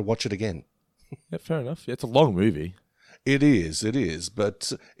desire to watch it again. Yeah, fair enough. Yeah, it's a long movie. It is,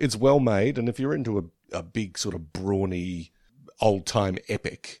 but it's well made, and if you're into a big sort of brawny, old-time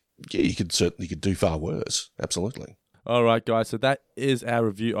epic, yeah, you could do far worse, absolutely. All right, guys, so that is our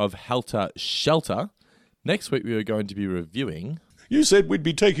review of Helter Shelter. Next week we are going to be reviewing... You said we'd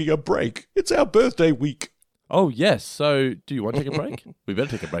be taking a break. It's our birthday week. Oh, yes, so do you want to take a break? We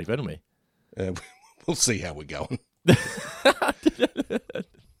better take a break, better we? We'll see how we're going.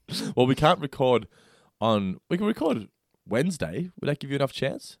 Well, we can't record on... We can record Wednesday. Would that give you enough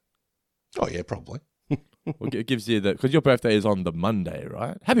chance? Oh, yeah, probably. Well, it gives you the... Because your birthday is on the Monday,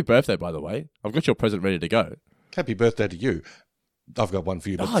 right? Happy birthday, by the way. I've got your present ready to go. Happy birthday to you. I've got one for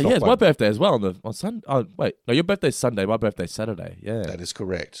you. But it's my birthday as well on Sunday. Oh, wait. No, your birthday's Sunday. My birthday's Saturday. Yeah. That is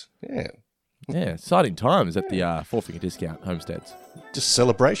correct. Yeah. Yeah, exciting times at the Four Finger Discount Homesteads. Just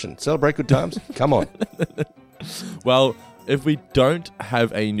celebration. Celebrate good times. Come on. Well, if we don't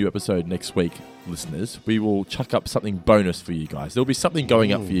have a new episode next week, listeners, we will chuck up something bonus for you guys. There'll be something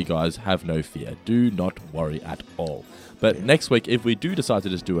going up for you guys. Have no fear. Do not worry at all. But next week, if we do decide to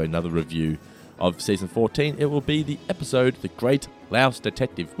just do another review of Season 14, it will be the episode The Great Louse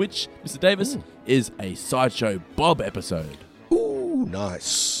Detective, which, Mr. Davis, is a Sideshow Bob episode. Ooh,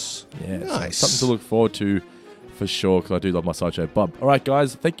 nice. Yeah, nice. So something to look forward to for sure, because I do love my Sideshow Bob. All right,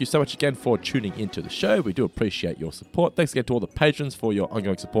 guys, thank you so much again for tuning into the show. We do appreciate your support. Thanks again to all the patrons for your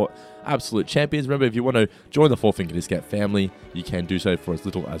ongoing support. Absolute champions. Remember, if you want to join the Four Finger Discount family, you can do so for as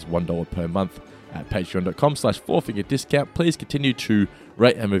little as $1 per month at patreon.com/fourfingerdiscount. Please continue to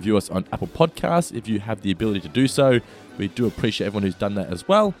rate and review us on Apple Podcasts if you have the ability to do so. We do appreciate everyone who's done that as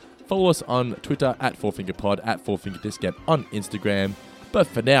well. Follow us on Twitter at FourFingerPod, at FourFingerDiscount on Instagram. But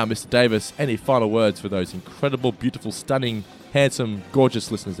for now, Mr. Davis, any final words for those incredible, beautiful, stunning, handsome,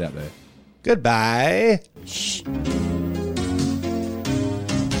 gorgeous listeners out there? Goodbye. Shh.